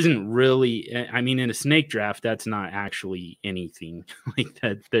 Which isn't really, I mean, in a snake draft, that's not actually anything like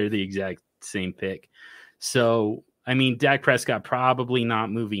that. They're the exact same pick. So, I mean, Dak Prescott probably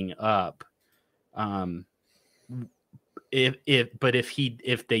not moving up.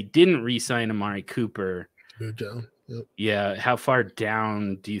 If they didn't re-sign Amari Cooper, moved down. Yep. Yeah, how far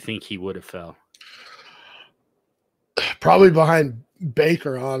down do you think he would have fell? Probably behind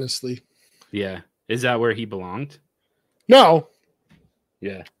Baker, honestly. Yeah. Is that where he belonged? No.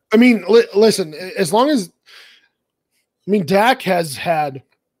 Yeah. I mean, listen, as long as Dak has had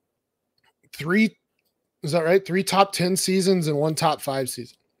 3, is that right? 3 top 10 seasons and 1 top 5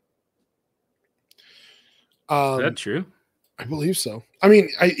 season. Is that true? I believe so. I mean,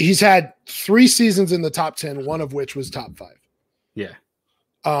 he's had 3 seasons in the top 10, one of which was top 5. Yeah.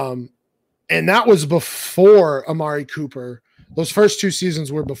 And that was before Amari Cooper. Those first 2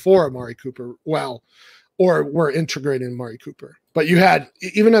 seasons were before Amari Cooper. Well, or were integrating Amari Cooper. But you had,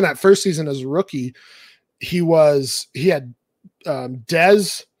 even in that first season as a rookie, he had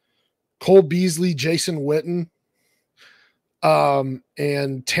Dez, Cole Beasley, Jason Witten,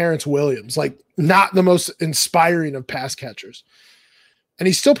 and Terrence Williams, like not the most inspiring of pass catchers. And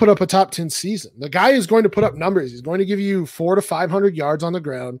he still put up a top 10 season. The guy is going to put up numbers. He's going to give you 400 to 500 yards on the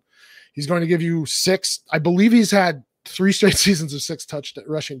ground. He's going to give you 6. I believe he's had 3 straight seasons of 6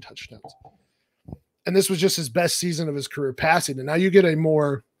 rushing touchdowns. And this was just his best season of his career passing. And now you get a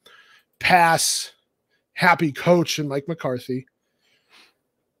more pass happy coach in Mike McCarthy.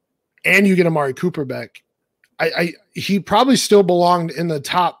 And you get Amari Cooper back. He probably still belonged in the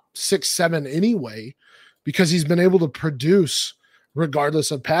top 6, 7 anyway, because he's been able to produce regardless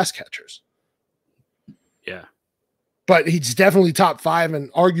of pass catchers. Yeah. But he's definitely top 5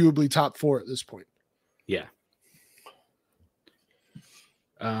 and arguably top 4 at this point. Yeah.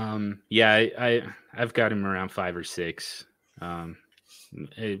 I've got him around 5 or 6.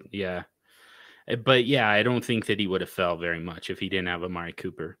 Yeah. But yeah, I don't think that he would have fell very much if he didn't have Amari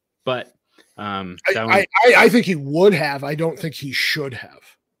Cooper. But I think he would have. I don't think he should have.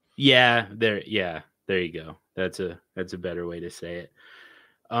 Yeah, there you go. That's a better way to say it.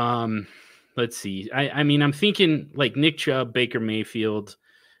 Let's see. I mean, I'm thinking like Nick Chubb, Baker Mayfield.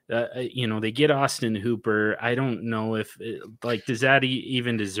 They get Austin Hooper. I don't know if does that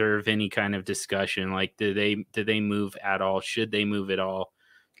even deserve any kind of discussion? Like, do they move at all? Should they move at all?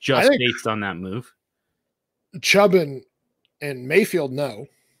 Just based on that move? Chubb and Mayfield, no.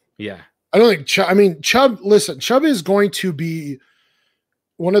 Yeah. I don't think Chubb. I mean, Chubb is going to be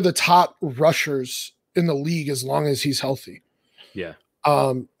one of the top rushers in the league as long as he's healthy. Yeah.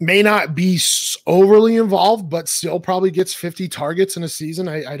 May not be overly involved, but still probably gets 50 targets in a season.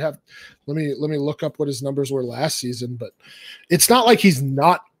 I'd have let me look up what his numbers were last season, but it's not like he's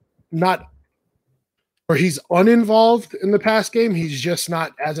not or he's uninvolved in the pass game. He's just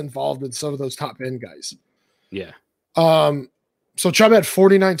not as involved with some of those top end guys. Yeah. So Chubb had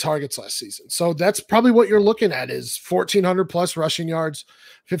 49 targets last season. So that's probably what you're looking at is 1,400 plus rushing yards,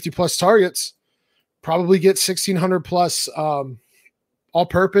 50 plus targets, probably get 1,600 plus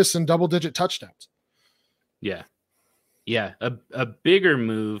all-purpose and double-digit touchdowns. Yeah. Yeah. A bigger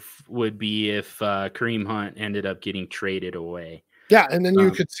move would be if Kareem Hunt ended up getting traded away. Yeah, and then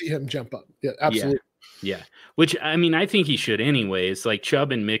you could see him jump up. Yeah, absolutely. Yeah. Which, I mean, I think he should anyways. Like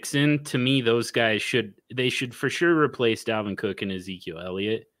Chubb and Mixon, to me, those guys should for sure replace Dalvin Cook and Ezekiel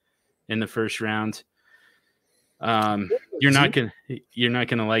Elliott in the first round. You're not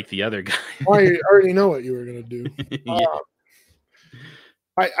gonna like the other guy. I already know what you were gonna do. Yeah.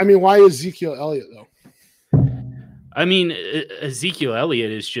 I mean, why Ezekiel Elliott though? I mean, Ezekiel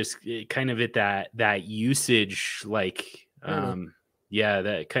Elliott is just kind of at that usage, like,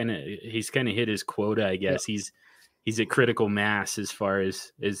 that kind of he's kind of hit his quota, I guess. Yeah. He's at critical mass as far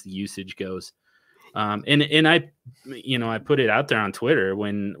as the usage goes. And I put it out there on Twitter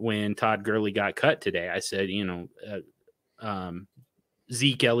when Todd Gurley got cut today. I said,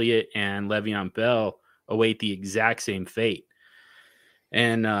 Zeke Elliott and Le'Veon Bell await the exact same fate.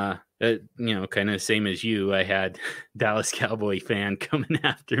 And, kind of same as you, I had Dallas Cowboy fan coming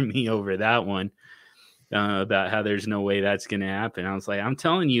after me over that one about how there's no way that's going to happen. I was like, I'm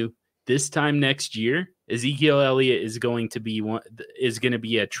telling you, this time next year, Ezekiel Elliott is going to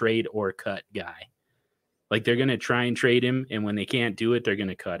be a trade or cut guy. Like they're going to try and trade him. And when they can't do it, they're going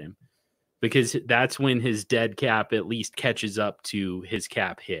to cut him because that's when his dead cap at least catches up to his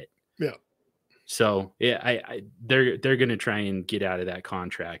cap hit. Yeah. So yeah, they're going to try and get out of that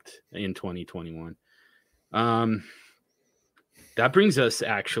contract in 2021. That brings us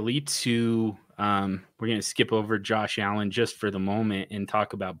actually to we're going to skip over Josh Allen just for the moment and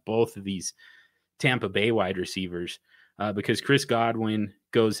talk about both of these Tampa Bay wide receivers because Chris Godwin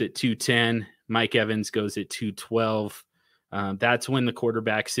goes at 210, Mike Evans goes at 212. That's when the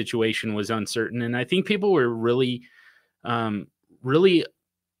quarterback situation was uncertain, and I think people were really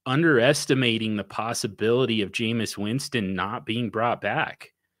underestimating the possibility of Jameis Winston not being brought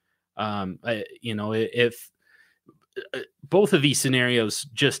back. If both of these scenarios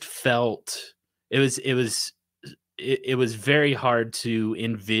just felt it was very hard to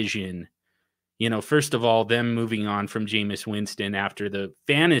envision, first of all, them moving on from Jameis Winston after the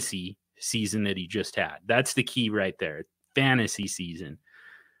fantasy season that he just had. That's the key right there. Fantasy season.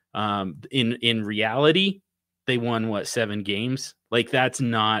 In reality, they won 7 games. Like that's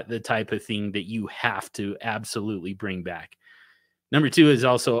not the type of thing that you have to absolutely bring back. Number 2 is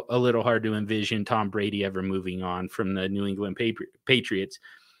also a little hard to envision Tom Brady ever moving on from the New England Patriots.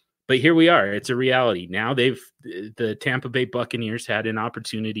 But here we are. It's a reality. Now the Tampa Bay Buccaneers had an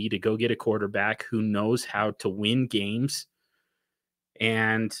opportunity to go get a quarterback who knows how to win games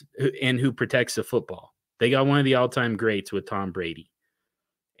and who protects the football. They got one of the all-time greats with Tom Brady.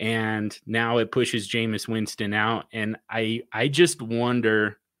 And now it pushes Jameis Winston out. And I just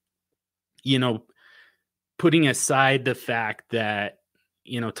wonder, putting aside the fact that,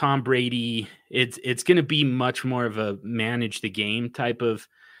 Tom Brady, it's going to be much more of a manage the game type of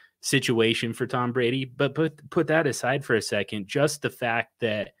situation for Tom Brady. But put that aside for a second, just the fact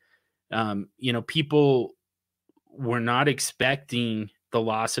that, people were not expecting the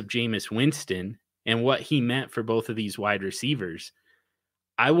loss of Jameis Winston and what he meant for both of these wide receivers.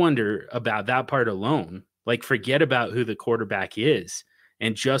 I wonder about that part alone. Like, forget about who the quarterback is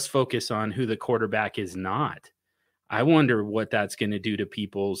and just focus on who the quarterback is not. I wonder what that's going to do to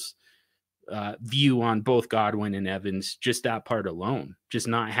people's view on both Godwin and Evans, just that part alone, just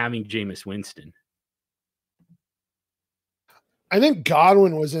not having Jameis Winston. I think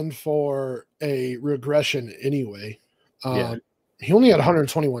Godwin was in for a regression anyway. He only had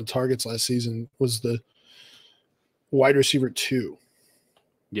 121 targets last season, was the wide receiver 2.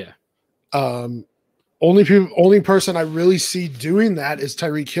 Yeah. Only person I really see doing that is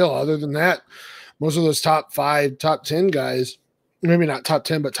Tyreek Hill. Other than that, most of those top 5, top 10 guys, maybe not top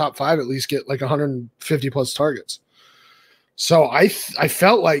 10, but top 5 at least get like 150 plus targets. So I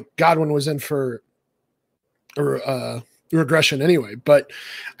felt like Godwin was in for regression anyway, but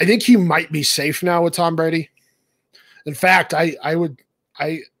I think he might be safe now with Tom Brady. In fact, I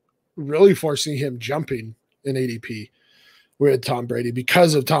really foresee him jumping in ADP with Tom Brady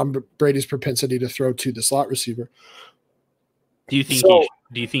because of Tom Brady's propensity to throw to the slot receiver. Do you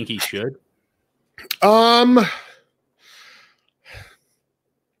think he should?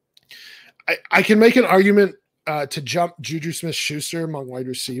 I can make an argument to jump Juju Smith-Schuster among wide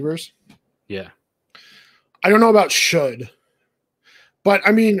receivers. Yeah. I don't know about should, but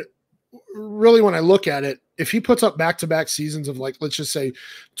I mean, really, when I look at it, if he puts up back-to-back seasons of like, let's just say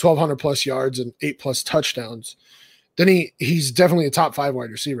 1,200 plus yards and 8+ touchdowns, then he's definitely a top 5 wide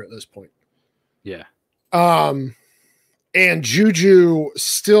receiver at this point. Yeah. And Juju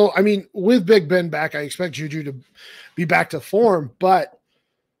still, I mean, with Big Ben back, I expect Juju to be back to form, but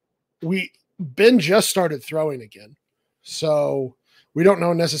Ben just started throwing again. So we don't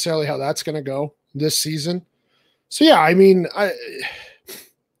know necessarily how that's going to go this season. So yeah, I mean,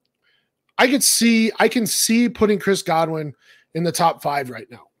 I can see putting Chris Godwin in the top 5 right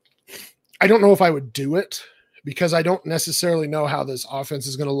now. I don't know if I would do it because I don't necessarily know how this offense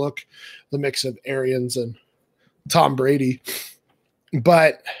is going to look, the mix of Arians and Tom Brady.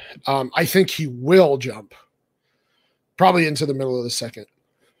 But I think he will jump probably into the middle of the second.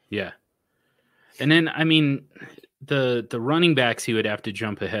 Yeah. And then, I mean, the running backs he would have to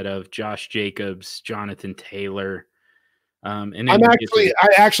jump ahead of Josh Jacobs, Jonathan Taylor. And then I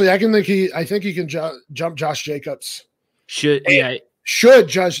think he can jump Josh Jacobs. Should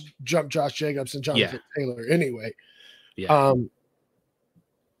jump Josh Jacobs and Jonathan Taylor anyway. Yeah.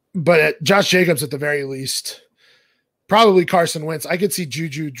 But Josh Jacobs at the very least, probably Carson Wentz. I could see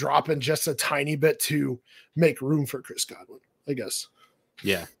Juju dropping just a tiny bit to make room for Chris Godwin, I guess.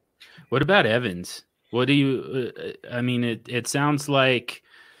 Yeah. What about Evans? What do you? I mean, it sounds like,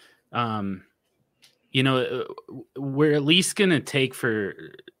 we're at least gonna take for,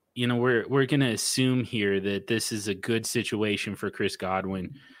 we're gonna assume here that this is a good situation for Chris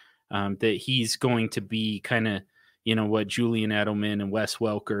Godwin, that he's going to be kind of, what Julian Edelman and Wes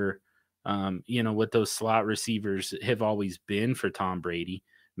Welker, what those slot receivers have always been for Tom Brady.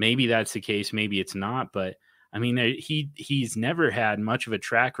 Maybe that's the case, maybe it's not, but I mean, he's never had much of a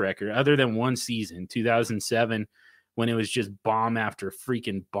track record other than one season, 2007, when it was just bomb after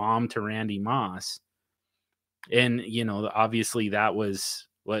freaking bomb to Randy Moss. And, obviously that was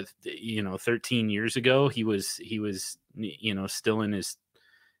 13 years ago. He was, still in his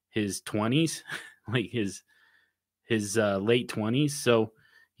 20s, like his late 20s. So,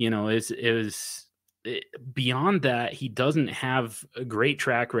 beyond that, he doesn't have a great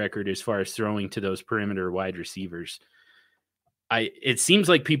track record as far as throwing to those perimeter wide receivers. It seems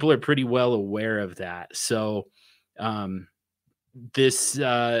like people are pretty well aware of that. So, I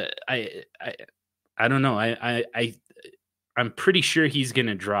don't know. I'm pretty sure he's going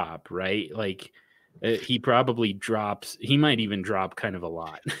to drop, right? Like he probably drops. He might even drop kind of a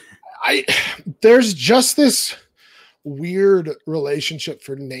lot. There's just this weird relationship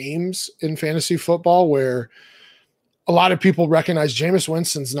for names in fantasy football where a lot of people recognize Jameis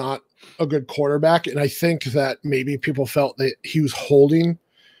Winston's not a good quarterback. And I think that maybe people felt that he was holding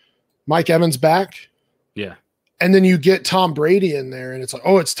Mike Evans back. Yeah. And then you get Tom Brady in there and it's like,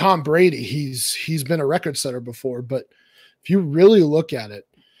 oh, it's Tom Brady. He's been a record setter before. But if you really look at it,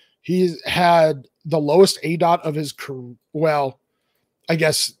 he's had the lowest ADOT of his career. Well, I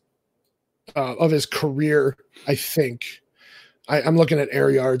guess of his career, I think. I'm looking at air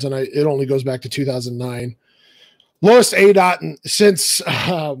yards and it only goes back to 2009. Lowest ADOT since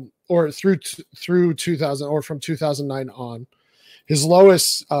or through 2000 or from 2009 on. His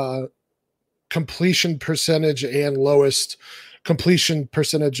lowest completion percentage and lowest completion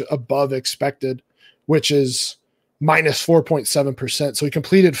percentage above expected, which is minus 4.7%. So he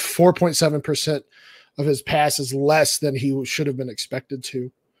completed 4.7% of his passes less than he should have been expected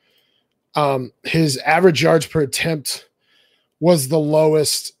to. His average yards per attempt was the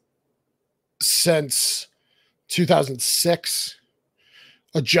lowest since 2006.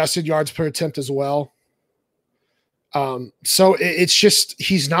 Adjusted yards per attempt as well. So it's just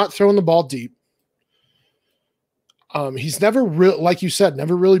he's not throwing the ball deep. He's never really, like you said,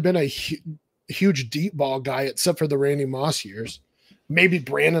 never really been a huge deep ball guy except for the Randy Moss years. Maybe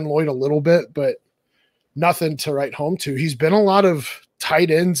Brandon Lloyd a little bit, but nothing to write home to. He's been a lot of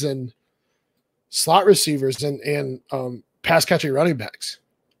tight ends and slot receivers and pass catching running backs.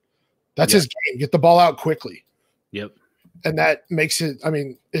 That's his game. Get the ball out quickly. Yep. And that makes it, I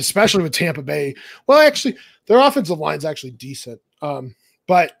mean, especially with Tampa Bay. Well, actually, their offensive line's actually decent.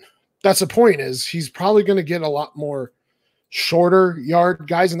 But that's the point is he's probably going to get a lot more shorter yard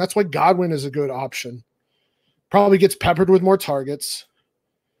guys. And that's why Godwin is a good option. Probably gets peppered with more targets.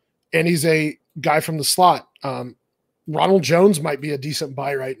 And he's a guy from the slot. Ronald Jones might be a decent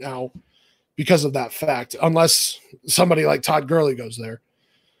buy right now because of that fact, unless somebody like Todd Gurley goes there.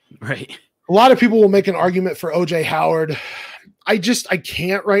 Right. A lot of people will make an argument for OJ Howard. I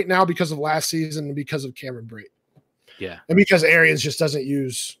can't right now because of last season and because of Cameron Brate. Yeah. And because Arians just doesn't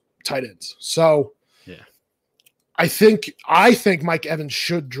use tight ends. So yeah, I think Mike Evans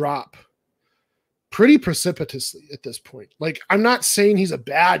should drop pretty precipitously at this point. Like, I'm not saying he's a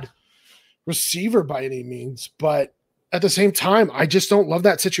bad receiver by any means, but at the same time, I just don't love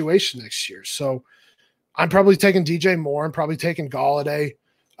that situation next year. So I'm probably taking DJ Moore. I'm probably taking Galladay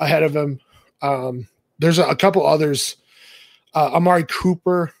ahead of him. There's a couple others, Amari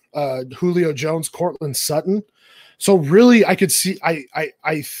Cooper, Julio Jones, Cortland Sutton. So really, I could see.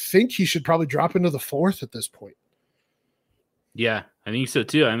 I think he should probably drop into the 4th at this point. Yeah, I think so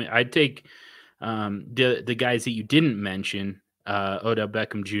too. I mean, I'd take the guys that you didn't mention, Odell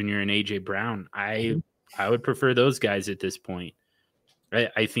Beckham Jr. and AJ Brown. I would prefer those guys at this point.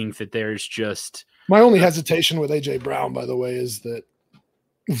 I think that there's just my only hesitation with AJ Brown, by the way, is that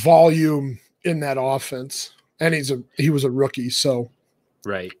volume in that offense, and he was a rookie, so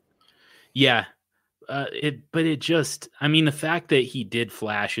right, yeah. But it just, I mean, the fact that he did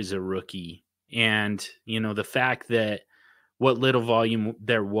flash as a rookie, and the fact that what little volume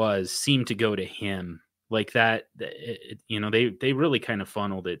there was seemed to go to him like that. They really kind of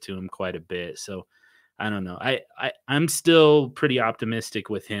funneled it to him quite a bit. So I don't know. I'm still pretty optimistic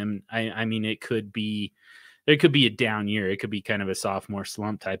with him. I mean, there could be a down year. It could be kind of a sophomore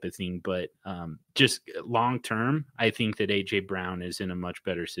slump type of thing, but just long term, I think that AJ Brown is in a much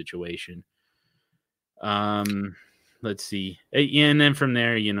better situation. Let's see. And then from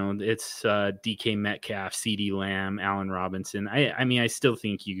there, it's DK Metcalf, CD Lamb, Allen Robinson. I mean, I still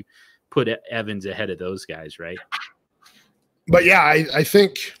think you put Evans ahead of those guys, right? But yeah, I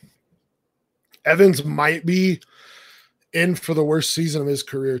think Evans might be in for the worst season of his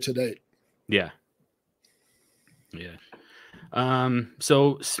career to date. Yeah. Yeah.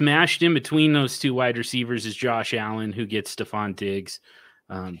 So smashed in between those two wide receivers is Josh Allen, who gets Stephon Diggs.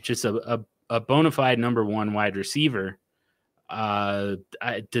 Just a bona fide number 1 wide receiver.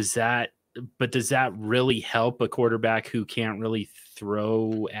 Does that really help a quarterback who can't really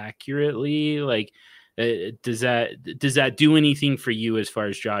throw accurately? Like, does that do anything for you as far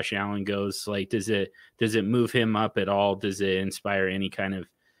as Josh Allen goes? Like, does it move him up at all? Does it inspire any kind of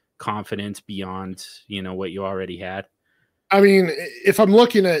confidence beyond, what you already had? I mean, if I'm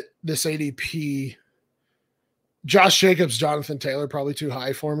looking at this ADP, Josh Jacobs, Jonathan Taylor, probably too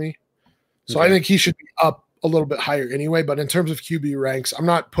high for me. So I think he should be up a little bit higher anyway. But in terms of QB ranks, I'm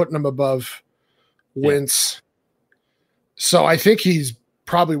not putting him above Wentz. So I think he's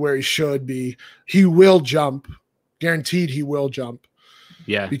probably where he should be. He will jump. Guaranteed he will jump.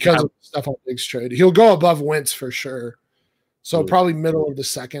 Yeah. Because of the Stephon Diggs trade. He'll go above Wentz for sure. So probably middle of the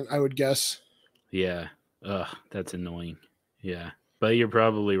 2nd, I would guess. Yeah. Ugh, that's annoying. Yeah. But you're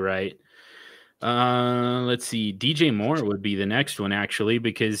probably right. Let's see. DJ Moore would be the next one, actually,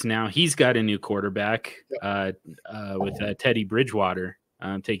 because now he's got a new quarterback with Teddy Bridgewater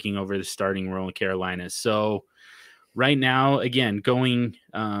taking over the starting role in Carolina. So right now, again, going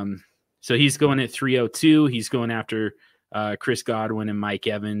so he's going at 302. He's going after Chris Godwin and Mike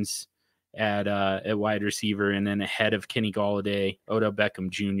Evans at wide receiver, and then ahead of Kenny Golladay, Odell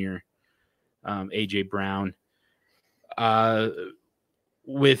Beckham Jr., AJ Brown.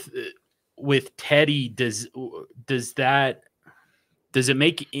 With Teddy, does it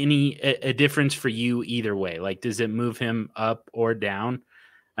make a difference for you either way? Like, does it move him up or down?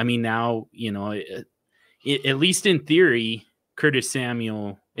 I mean, now, at least in theory, Curtis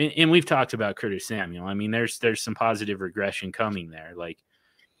Samuel, and we've talked about Curtis Samuel. I mean, there's some positive regression coming there. Like,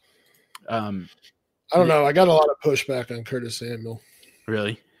 I don't know. I got a lot of pushback on Curtis Samuel.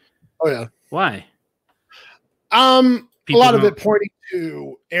 Really? Oh yeah. Why? A lot of it pointing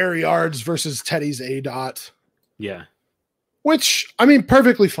to air yards versus Teddy's ADOT. Yeah. Which, I mean,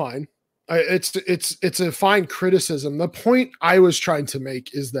 perfectly fine. It's a fine criticism. The point I was trying to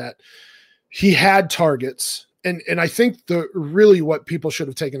make is that he had targets. And I think really what people should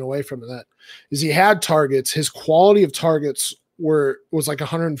have taken away from that is he had targets. His quality of targets was like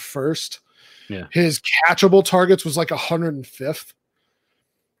 101st. Yeah. His catchable targets was like 105th.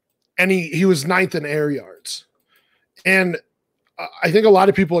 And he was 9th in air yards. And I think a lot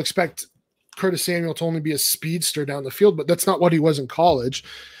of people expect Curtis Samuel to only be a speedster down the field, but that's not what he was in college.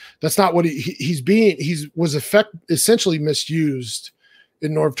 That's not what he was essentially misused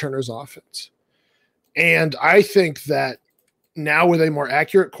in Norv Turner's offense. And I think that now with a more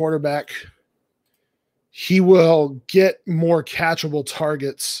accurate quarterback, he will get more catchable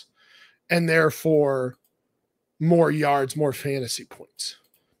targets and therefore more yards, more fantasy points.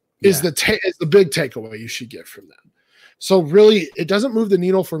 Yeah. Is the big takeaway you should get from that. So really, it doesn't move the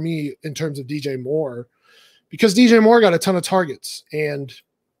needle for me in terms of DJ Moore, because DJ Moore got a ton of targets and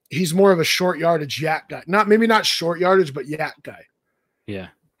he's more of a short yardage yak guy. Maybe not short yardage, but yak guy. Yeah.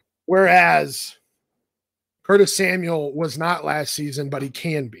 Whereas Curtis Samuel was not last season, but he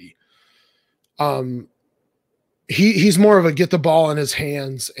can be. He's more of a get the ball in his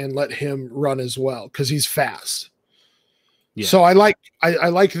hands and let him run as well because he's fast. Yeah. So I like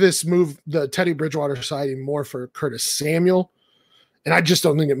this move, the Teddy Bridgewater signing more for Curtis Samuel, and I just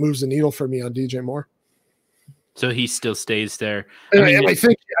don't think it moves the needle for me on DJ Moore. So he still stays there. I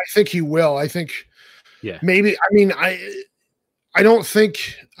think he will. I think maybe. I mean, I don't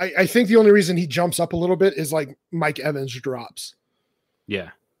think. I think the only reason he jumps up a little bit is like Mike Evans drops.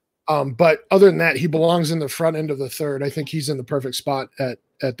 Yeah. But other than that, he belongs in the front end of the third. I think he's in the perfect spot at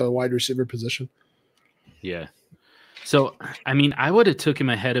the wide receiver position. Yeah. So, I mean, I would have took him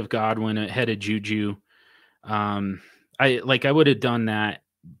ahead of Godwin, ahead of Juju. I would have done that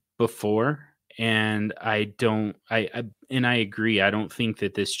before, and I agree. I don't think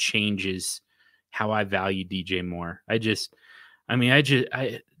that this changes how I value DJ Moore.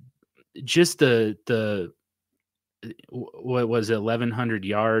 What was it, 1,100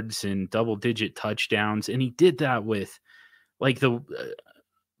 yards and double-digit touchdowns, and he did that with like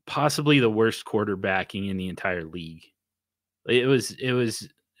possibly the worst quarterbacking in the entire league. It was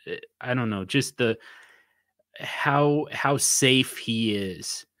I don't know, just how safe he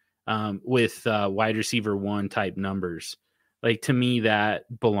is with wide receiver 1 type numbers. Like, to me,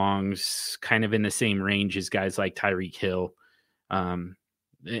 that belongs kind of in the same range as guys like Tyreek Hill. And,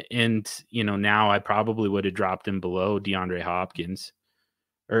 now I probably would have dropped him below DeAndre Hopkins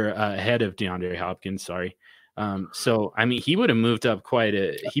or ahead of DeAndre Hopkins. Sorry. So, I mean, he would have moved up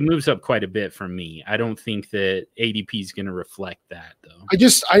he moves up quite a bit from me. I don't think that ADP is going to reflect that, though.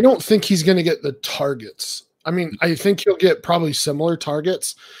 I don't think he's going to get the targets. I mean, I think he'll get probably similar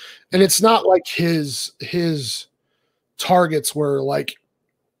targets, and it's not like his targets were like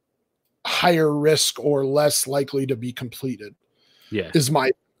higher risk or less likely to be completed. Yeah. Is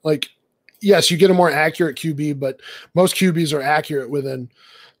my, yes, you get a more accurate QB, but most QBs are accurate within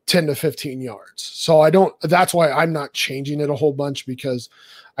 10 to 15 yards. So that's why I'm not changing it a whole bunch, because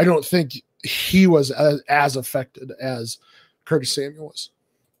I don't think he was as affected as Curtis Samuel was.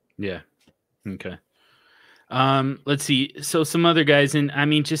 Yeah. Okay. Let's see. So some other guys, and I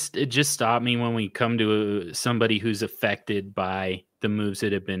mean, just stop me when we come to somebody who's affected by the moves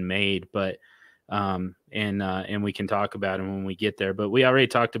that have been made, but and we can talk about him when we get there. But we already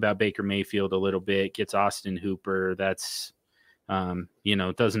talked about Baker Mayfield a little bit. Gets Austin Hooper. That's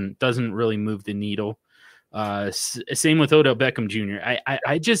doesn't really move the needle. Same with Odell Beckham Jr.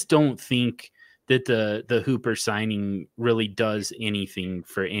 I just don't think that the Hooper signing really does anything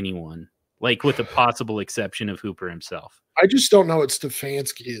for anyone, like with the possible exception of Hooper himself. I just don't know what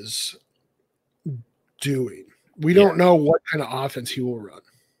Stefanski is doing. We don't know what kind of offense he will run.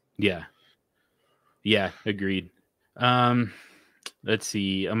 Yeah. Yeah, agreed. Let's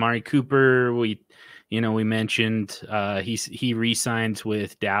see. Amari Cooper, we mentioned he re-signs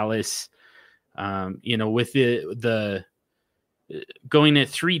with Dallas. With the going at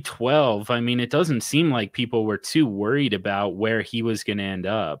 312, I mean, it doesn't seem like people were too worried about where he was going to end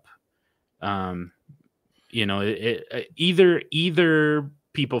up. Either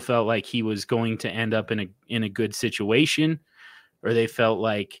people felt like he was going to end up in a good situation, or they felt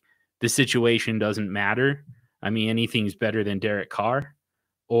like the situation doesn't matter. I mean, anything's better than Derek Carr,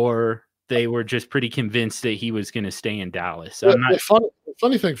 or they were just pretty convinced that he was going to stay in Dallas. The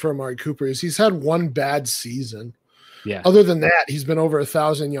funny thing for Amari Cooper is he's had one bad season. Yeah. Other than that, he's been over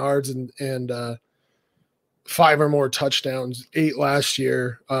 1,000 yards and 5 or more touchdowns, 8 last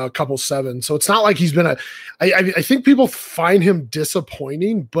year, a couple 7. So it's not like he's been I think people find him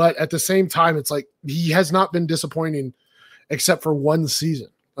disappointing, but at the same time, it's like he has not been disappointing except for one season.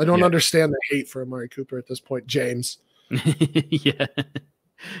 I don't understand the hate for Amari Cooper at this point, James.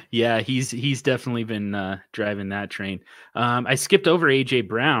 Yeah, he's definitely been driving that train. I skipped over AJ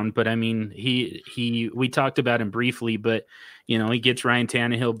Brown, but I mean, we talked about him briefly, but he gets Ryan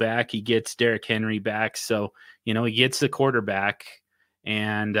Tannehill back, he gets Derrick Henry back, so he gets the quarterback,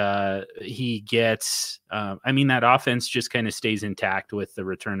 and he gets. That offense just kind of stays intact with the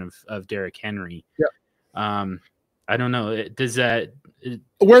return of Derrick Henry. Yeah. I don't know. Does that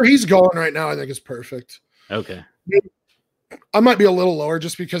where he's going right now? I think is perfect. Okay. I might be a little lower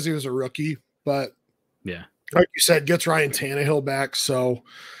just because he was a rookie, but yeah, like you said, gets Ryan Tannehill back. So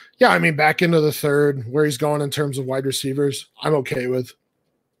yeah, I mean, back into the third where he's going in terms of wide receivers, I'm okay with.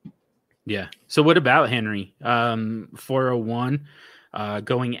 Yeah. So what about Henry? 401,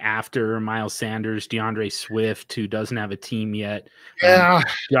 going after Miles Sanders, DeAndre Swift, who doesn't have a team yet. Yeah.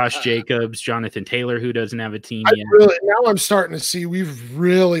 Josh Jacobs, Jonathan Taylor, who doesn't have a team yet. Now I'm starting to see we've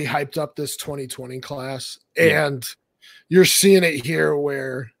really hyped up this 2020 class, and you're seeing it here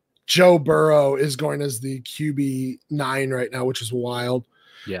where Joe Burrow is going as the QB9 right now, which is wild.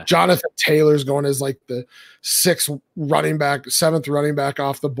 Yeah. Jonathan Taylor's going as like the seventh running back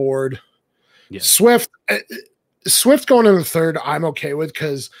off the board. Yeah. Swift going in the third, I'm okay with,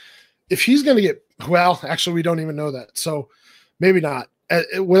 because if he's going to get, well, actually, we don't even know that. So maybe not.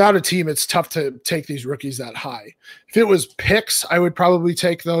 Without a team, it's tough to take these rookies that high. If it was picks, I would probably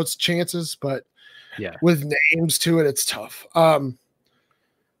take those chances, but yeah, with names to it, it's tough.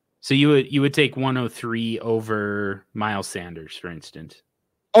 So you would take 103 over Miles Sanders, for instance?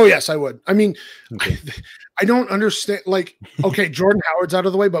 Oh, yes, I would. I mean, okay. I don't understand. Like, okay, Jordan Howard's out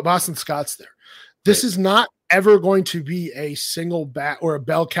of the way, but Boston Scott's there. This is not ever going to be a single back or a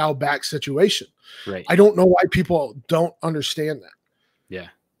bell cow back situation. Right. I don't know why people don't understand that. Yeah.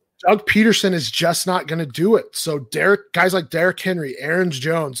 Doug Peterson is just not going to do it. So guys like Derrick Henry, Aaron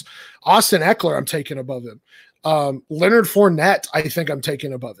Jones, Austin Eckler, I'm taking above him. Leonard Fournette, I think I'm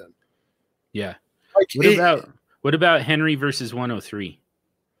taking above him. Yeah. Like, what about Henry versus 103?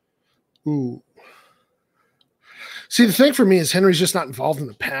 Ooh. See, the thing for me is Henry's just not involved in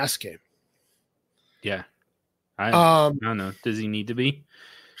the pass game. Yeah. I don't know. Does he need to be?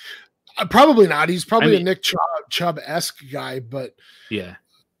 Probably not. He's probably a Nick Chubb-esque guy, but yeah.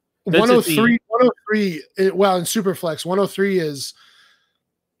 103, well, in SuperFlex, 103 is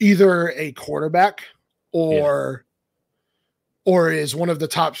either a quarterback or is one of the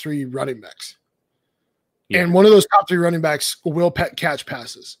top 3 running backs. Yeah. And one of those top 3 running backs will catch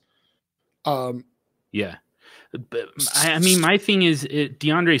passes. Yeah. But I mean, my thing is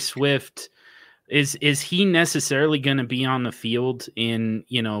DeAndre Swift, is he necessarily going to be on the field in,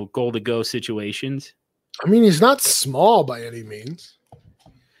 goal to go situations? I mean, he's not small by any means.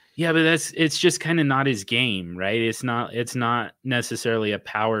 Yeah, but it's just kind of not his game, right? It's not necessarily a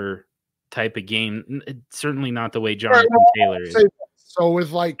power type of game. It's certainly not the way Jonathan Taylor is. So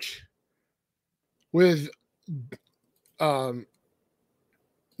with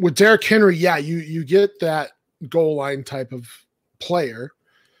Derrick Henry, yeah, you get that goal line type of player.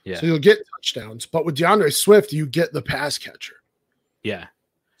 Yeah. So you'll get touchdowns, but with DeAndre Swift, you get the pass catcher. Yeah.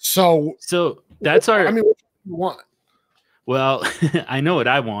 So that's what do you want? Well, I know what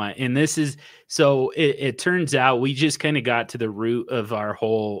I want. And this is, so it turns out we just kind of got to the root of our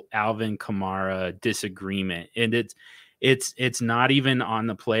whole Alvin Kamara disagreement. And it's not even on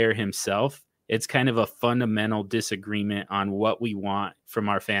the player himself. It's kind of a fundamental disagreement on what we want from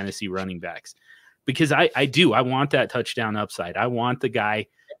our fantasy running backs. Because I want that touchdown upside. I want the guy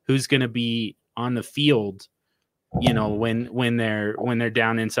who's going to be on the field, when they're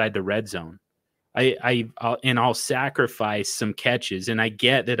down inside the red zone. I'll sacrifice some catches, and I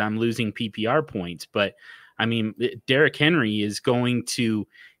get that I'm losing PPR points, but I mean, Derrick Henry he's going to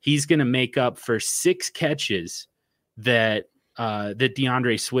make up for 6 catches that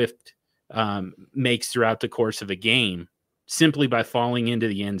DeAndre Swift makes throughout the course of a game simply by falling into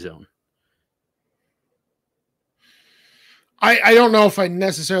the end zone. I don't know if I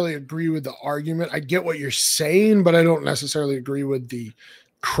necessarily agree with the argument. I get what you're saying, but I don't necessarily agree with the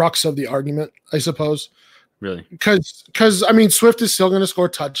crux of the argument, I suppose. Really? Because I mean, Swift is still going to score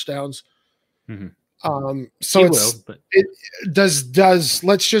touchdowns. Mm-hmm. So it does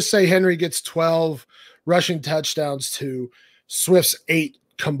let's just say Henry gets 12 rushing touchdowns to Swift's 8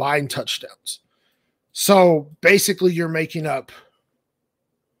 combined touchdowns. So basically you're making up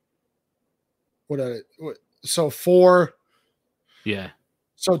 4. Yeah.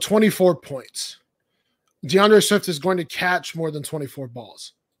 So 24 points. DeAndre Swift is going to catch more than 24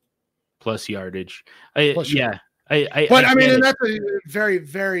 balls. Plus yardage. And that's a very,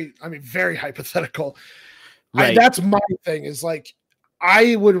 very, very hypothetical. Right. That's my thing is like,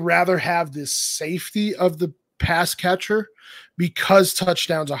 I would rather have this safety of the pass catcher because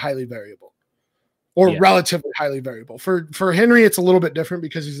touchdowns are highly variable or relatively highly variable. For Henry, it's a little bit different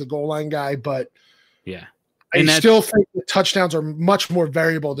because he's a goal line guy, but yeah. I still think the touchdowns are much more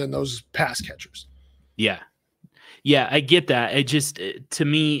variable than those pass catchers. Yeah. Yeah, I get that. It just, to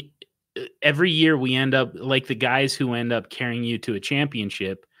me, every year we end up like the guys who end up carrying you to a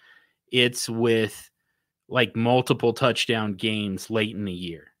championship. It's with like multiple touchdown games late in the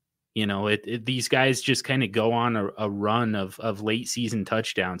year. These guys just kind of go on a run of late season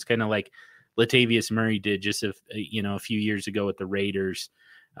touchdowns, kind of like Latavius Murray did just a few years ago with the Raiders.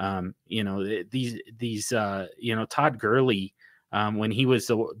 Todd Gurley, when he was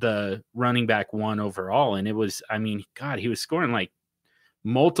the running back 1 overall, and it was, he was scoring like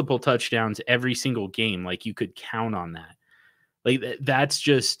multiple touchdowns every single game. Like you could count on that. Like that's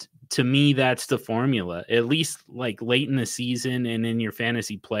just, to me, that's the formula, at least like late in the season and in your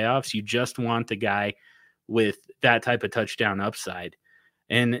fantasy playoffs. You just want the guy with that type of touchdown upside.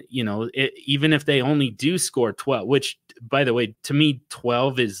 And, even if they only do score 12, which, by the way, to me,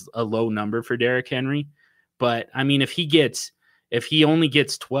 12 is a low number for Derrick Henry. But, I mean, if he only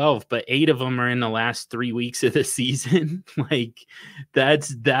gets 12, but 8 of them are in the last 3 weeks of the season, like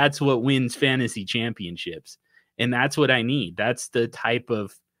that's what wins fantasy championships. And that's what I need. That's the type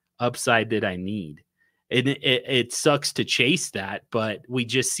of upside that I need. And it sucks to chase that, but we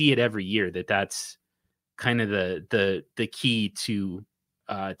just see it every year that's kind of the key to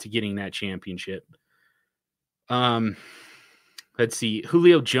getting that championship. Let's see.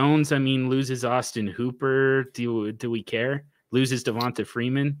 Julio Jones, I mean, loses Austin Hooper. Do we care? Loses Devonta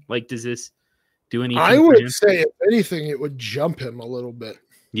Freeman. Like, does this do anything? I would say, if anything, it would jump him a little bit.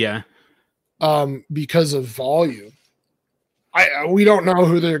 Yeah. Because of volume. We don't know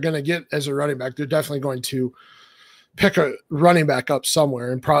who they're going to get as a running back. They're definitely going to pick a running back up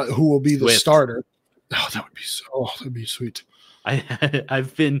somewhere, and probably who will be the starter. Oh, that'd be sweet.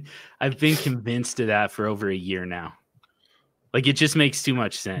 I've been convinced of that for over a year now. Like, it just makes too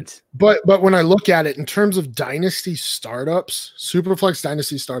much sense. But when I look at it in terms of dynasty startups, SuperFlex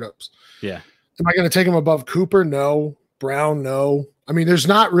dynasty startups, yeah. Am I going to take him above Cooper? No. Brown? No. I mean, there's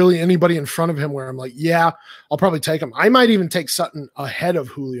not really anybody in front of him where I'm like, yeah, I'll probably take him. I might even take Sutton ahead of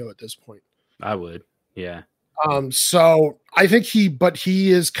Julio at this point. I would. Yeah. So I think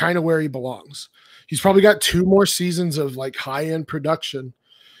he is kind of where he belongs. He's probably got 2 more seasons of like high-end production.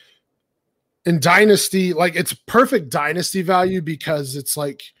 In dynasty, like, it's perfect dynasty value because it's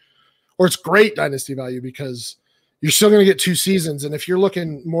like, or it's great dynasty value because you're still going to get 2 seasons. And if you're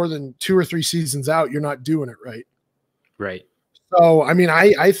looking more than 2 or 3 seasons out, you're not doing it right. Right. So, I mean,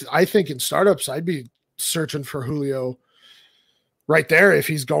 I think in startups, I'd be searching for Julio right there if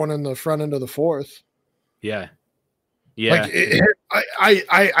he's going in the front end of the 4th. Yeah. Yeah. Like,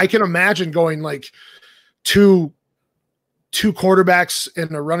 I can imagine going like two quarterbacks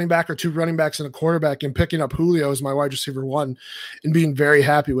and a running back, or 2 running backs and a quarterback, and picking up Julio as my wide receiver 1 and being very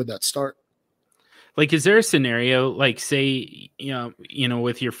happy with that start. Like, is there a scenario, like, say,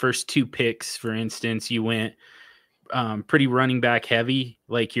 with your first 2 picks, for instance, you went pretty running back heavy,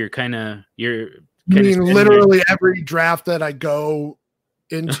 like you're kind of literally every draft that I go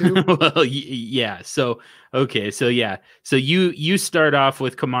into. Well, yeah. So, okay. So, yeah. So you start off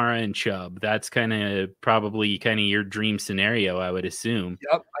with Kamara and Chubb. That's probably your dream scenario, I would assume.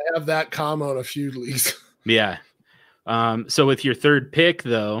 Yep. I have that combo in a few leagues. Yeah. So with your 3rd pick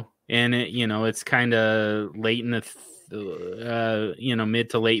though, and it's kind of late in the, mid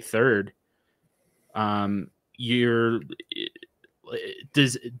to late 3rd,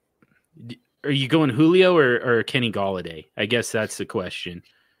 are you going Julio or Kenny Golladay? I guess that's the question.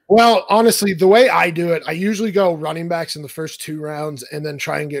 Well, honestly, the way I do it, I usually go running backs in the first 2 rounds and then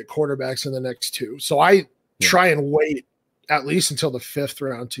try and get quarterbacks in the next 2. So I try and wait at least until the 5th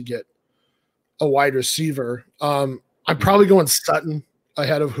round to get a wide receiver. I'm probably going Sutton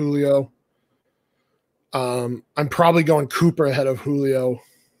ahead of Julio. I'm probably going Cooper ahead of Julio.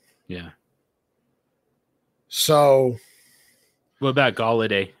 Yeah. So, what about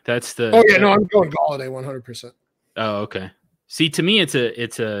Golladay? That's the. Oh yeah, no, I'm going Golladay 100%. Oh, okay. See, to me, it's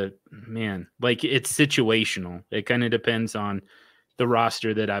a man, like, it's situational. It kind of depends on the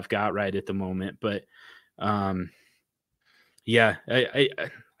roster that I've got right at the moment, but yeah,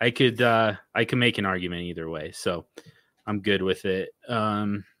 I could make an argument either way, so I'm good with it.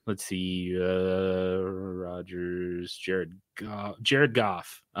 Let's see, Rodgers, Jared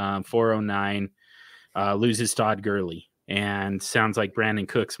Goff, 409. Loses Todd Gurley, and sounds like Brandon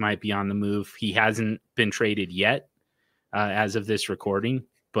Cooks might be on the move. He hasn't been traded yet as of this recording,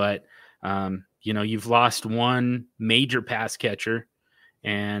 but you've lost 1 major pass catcher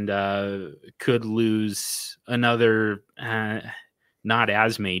and could lose another not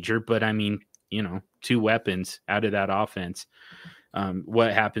as major, but I mean, 2 weapons out of that offense.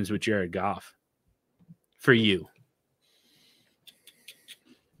 What happens with Jared Goff for you?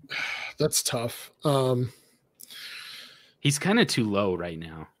 That's tough. He's kind of too low right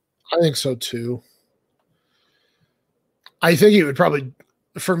now. I think so too. I think he would probably,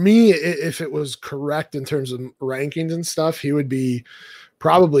 for me, if it was correct in terms of rankings and stuff, he would be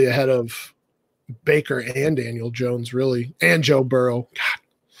probably ahead of Baker and Daniel Jones, really, and Joe Burrow. God.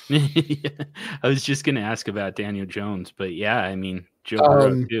 I was just going to ask about Daniel Jones, but yeah, I mean, Joe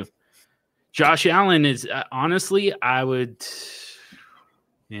Burrow too. Josh Allen is honestly, I would.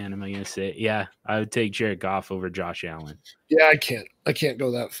 Man, am I going to say? Yeah, I would take Jared Goff over Josh Allen. Yeah, I can't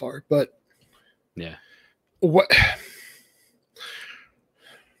go that far, but yeah. What?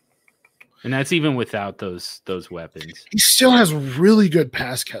 And that's even without those weapons. He still has really good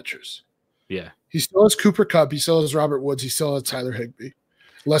pass catchers. Yeah. He still has Cooper Kupp. He still has Robert Woods. He still has Tyler Higbee.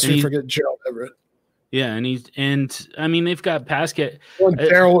 unless we forget Gerald Everett. Yeah, and I mean they've got pass catch.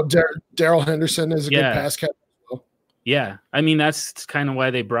 Daryl Henderson is a good pass catch. Yeah, I mean that's kind of why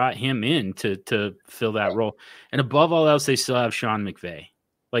they brought him in to fill that role. And above all else, they still have Sean McVay.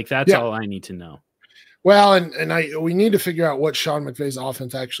 Like that's all I need to know. Well, and we need to figure out what Sean McVay's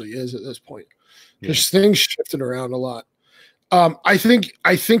offense actually is at this point, because things shifted around a lot. I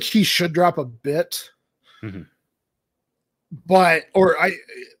think he should drop a bit, but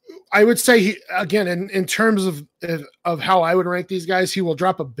I would say he again in terms of how I would rank these guys, he will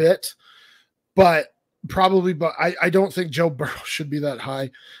drop a bit, but I don't think Joe Burrow should be that high.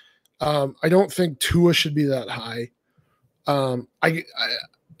 I don't think Tua should be that high. I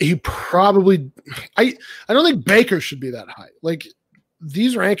don't think Baker should be that high. Like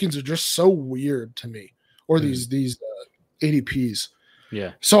these rankings are just so weird to me, or these ADPs.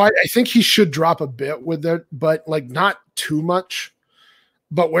 Yeah. So I think he should drop a bit with that, but like not too much.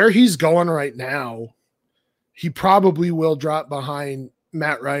 But where he's going right now, he probably will drop behind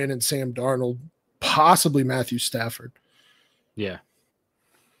Matt Ryan and Sam Darnold, possibly Matthew Stafford. Yeah.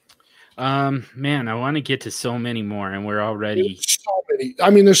 Man, I want to get to so many more, and we're already so many. I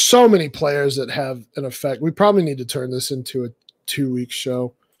mean, there's so many players that have an effect. We probably need to turn this into a 2-week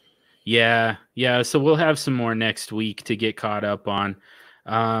show. Yeah. So we'll have some more next week to get caught up on.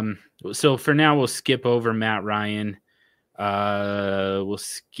 So for now, we'll skip over Matt Ryan. We'll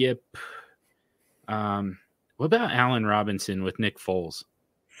skip. What about Allen Robinson with Nick Foles?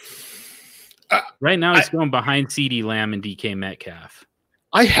 Right now, he's going behind CeeDee Lamb and DK Metcalf.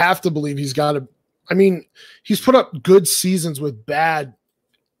 I have to believe he's got to. I mean, he's put up good seasons with bad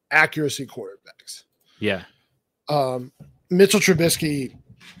accuracy quarterbacks. Yeah. Mitchell Trubisky,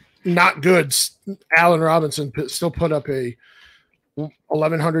 not good. Allen Robinson still put up a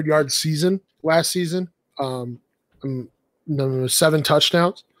 1,100-yard season last season. 7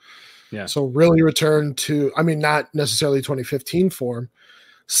 touchdowns. Yeah. So really returned to, I mean, not necessarily 2015 form.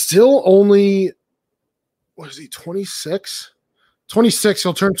 Still only, what is he, 26? 26.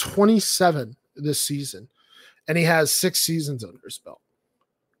 He'll turn 27 this season. And he has 6 seasons under his belt.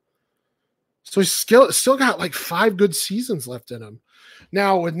 So he's still got like 5 good seasons left in him.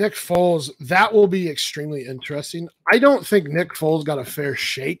 Now with Nick Foles, that will be extremely interesting. I don't think Nick Foles got a fair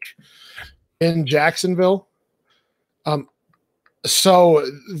shake in Jacksonville. So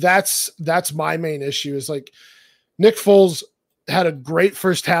that's my main issue is like Nick Foles had a great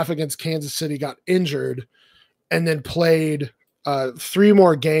first half against Kansas City, got injured, and then played 3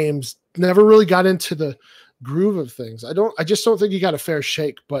 more games, never really got into the groove of things. I just don't think he got a fair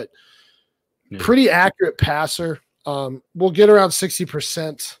shake, but pretty accurate passer. We'll get around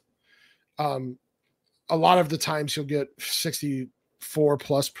 60%. A lot of the times he'll get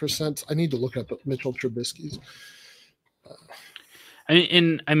 64+%. I need to look up Mitchell Trubisky's.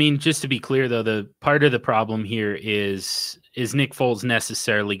 I mean, just to be clear, though, the part of the problem here is Nick Foles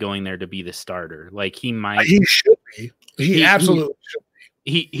necessarily going there to be the starter? Like he might, he should be. He absolutely should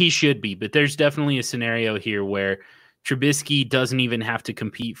be. He should be, but there's definitely a scenario here where Trubisky doesn't even have to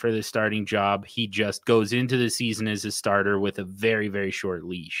compete for the starting job. He just goes into the season as a starter with a very, very short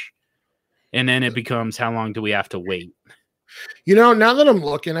leash, and then it becomes how long do we have to wait? You know, now that I'm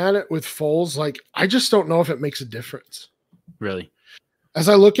looking at it with Foles, like I just don't know if it makes a difference. Really? As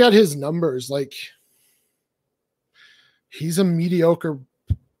I look at his numbers, like he's a mediocre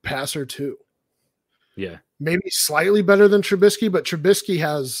passer too. Yeah. Maybe slightly better than Trubisky, but Trubisky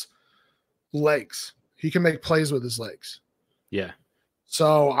has legs. He can make plays with his legs. Yeah.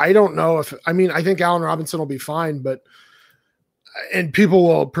 So I don't know I think Allen Robinson will be fine, and people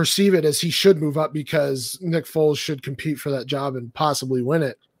will perceive it as he should move up because Nick Foles should compete for that job and possibly win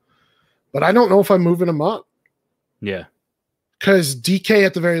it. But I don't know if I'm moving him up. Yeah. Because DK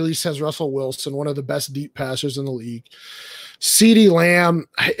at the very least has Russell Wilson, one of the best deep passers in the league. CeeDee Lamb,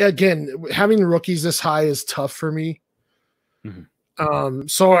 again, having rookies this high is tough for me.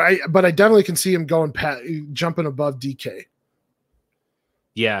 Mm-hmm. But I definitely can see him jumping above DK.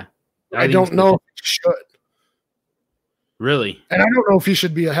 Yeah. I don't know if he should. Really? And I don't know if he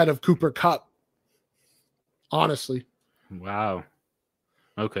should be ahead of Cooper Kupp. Honestly. Wow.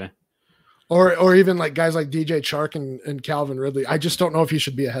 Okay. Or even like guys like DJ Chark and Calvin Ridley. I just don't know if he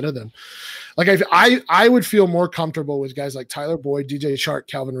should be ahead of them. Like I would feel more comfortable with guys like Tyler Boyd, DJ Chark,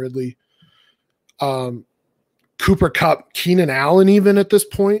 Calvin Ridley, Cooper Kupp, Keenan Allen, even at this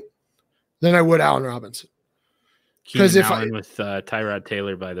point, than I would Allen Robinson. Keenan Allen with Tyrod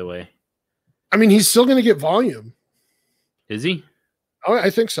Taylor, by the way. I mean, he's still going to get volume. Is he? Oh,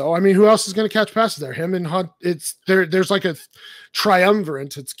 I think so. I mean, who else is going to catch passes there? Him and Hunt. There's like a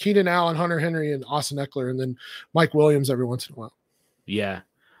triumvirate. It's Keenan Allen, Hunter Henry, and Austin Eckler, and then Mike Williams every once in a while. Yeah.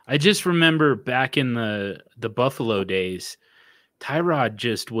 I just remember back in the Buffalo days, Tyrod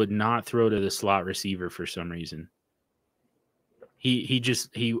just would not throw to the slot receiver for some reason.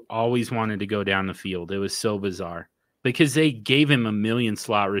 He always wanted to go down the field. It was so bizarre because they gave him a million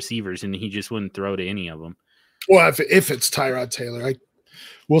slot receivers and he just wouldn't throw to any of them. Well, if it's Tyrod Taylor,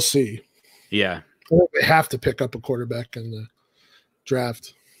 we'll see. Yeah. They have to pick up a quarterback in the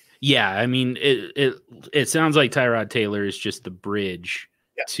draft. Yeah, I mean, it sounds like Tyrod Taylor is just the bridge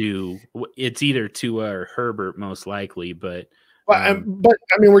to it's either Tua or Herbert most likely, but I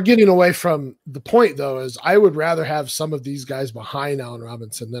mean, we're getting away from the point though. Is I would rather have some of these guys behind Allen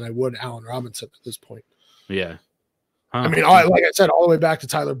Robinson than I would Allen Robinson at this point. Yeah, I mean, like I said, all the way back to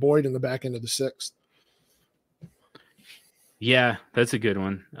Tyler Boyd in the back end of the 6th. Yeah, that's a good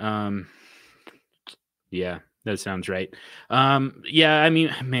one. Yeah, that sounds right. Yeah, I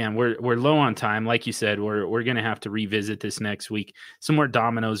mean, man, we're low on time. Like you said, we're gonna have to revisit this next week. Some more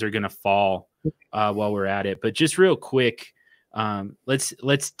dominoes are gonna fall while we're at it. But just real quick,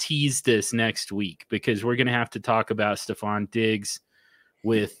 let's tease this next week because we're gonna have to talk about Stephon Diggs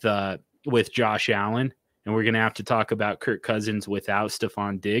with Josh Allen, and we're gonna have to talk about Kirk Cousins without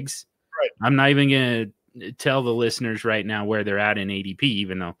Stephon Diggs. Right. I'm not even gonna tell the listeners right now where they're at in ADP,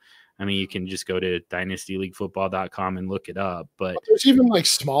 even though. I mean, you can just go to dynastyleaguefootball.com and look it up. But there's even like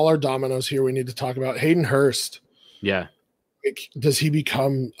smaller dominoes here we need to talk about. Hayden Hurst. Yeah. Does he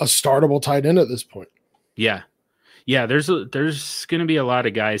become a startable tight end at this point? Yeah. Yeah, there's going to be a lot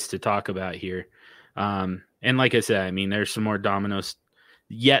of guys to talk about here. And like I said, I mean, there's some more dominoes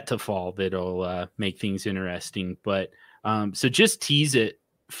yet to fall that'll make things interesting. But so just tease it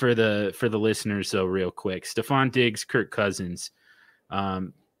for the listeners, though, real quick. Stephon Diggs, Kirk Cousins.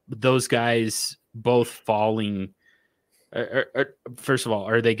 Those guys both falling. First of all,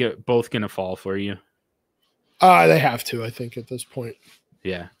 are they both going to fall for you? They have to, I think, at this point.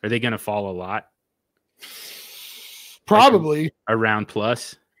 Yeah. Are they going to fall a lot? Probably. Like a round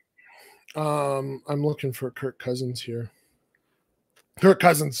plus? I'm looking for Kirk Cousins here. Kirk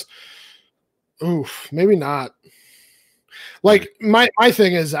Cousins. Oof, maybe not. Like, my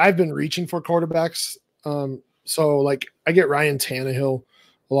thing is I've been reaching for quarterbacks. So, like, I get Ryan Tannehill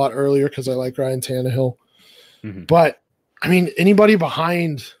a lot earlier because I like Ryan Tannehill. Mm-hmm. But, I mean, anybody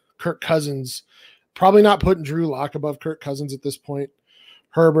behind Kirk Cousins, probably not putting Drew Lock above Kirk Cousins at this point.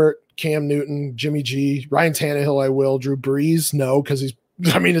 Herbert, Cam Newton, Jimmy G, Ryan Tannehill, I will. Drew Brees, no, because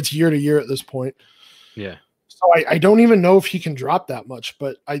it's year to year at this point. Yeah. So I don't even know if he can drop that much,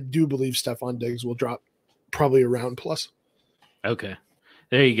 but I do believe Stephon Diggs will drop probably a round plus. Okay.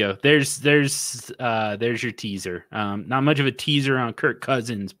 There you go. There's your teaser. Not much of a teaser on Kirk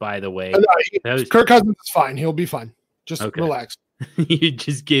Cousins, by the way. Kirk Cousins is fine. He'll be fine. Just relax. You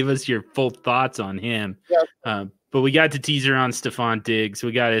just gave us your full thoughts on him. Yeah. But we got the teaser on Stephon Diggs.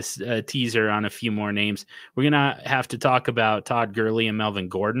 We got a teaser on a few more names. We're going to have to talk about Todd Gurley and Melvin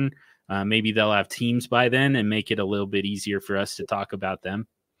Gordon. Maybe they'll have teams by then and make it a little bit easier for us to talk about them.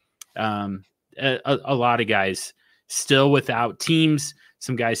 A lot of guys still without teams.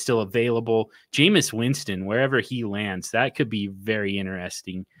 Some guys still available. Jameis Winston, wherever he lands, that could be very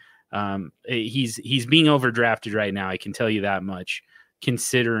interesting. He's being overdrafted right now. I can tell you that much,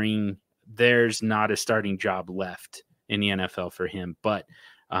 considering there's not a starting job left in the NFL for him. But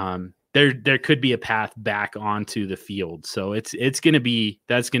there could be a path back onto the field. So that's going to be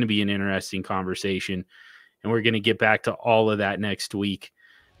an interesting conversation, and we're going to get back to all of that next week.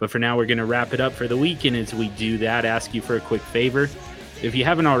 But for now, we're going to wrap it up for the week. And as we do that, ask you for a quick favor. If you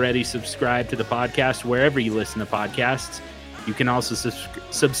haven't already, subscribe to the podcast wherever you listen to podcasts. You can also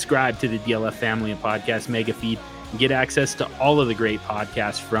subscribe to the DLF family of podcast mega feed and get access to all of the great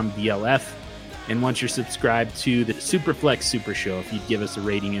podcasts from DLF. And once you're subscribed to the SuperFlex Super Show, if you'd give us a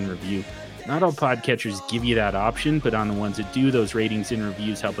rating and review. Not all podcatchers give you that option, but on the ones that do, those ratings and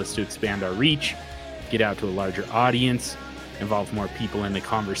reviews help us to expand our reach, get out to a larger audience, involve more people in the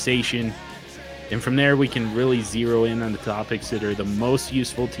conversation. And from there, we can really zero in on the topics that are the most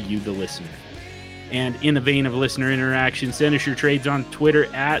useful to you, the listener. And in the vein of listener interaction, send us your trades on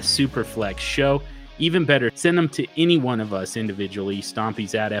Twitter at SuperFlex Show. Even better, send them to any one of us individually.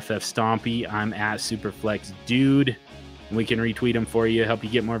 Stompy's at FF Stompy. I'm at SuperFlex Dude. And we can retweet them for you, help you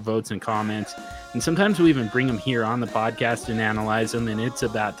get more votes and comments. And sometimes we even bring them here on the podcast and analyze them. And it's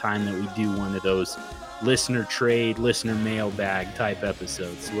about time that we do one of those listener trade, listener mailbag type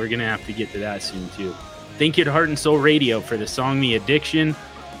episodes. So we're going to have to get to that soon too. Thank you to Heart and Soul Radio for the song The Addiction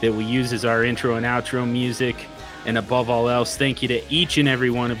that we use as our intro and outro music. And above all else, thank you to each and every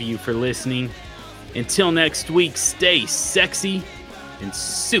one of you for listening. Until next week, stay sexy and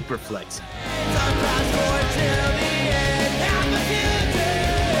super flexy.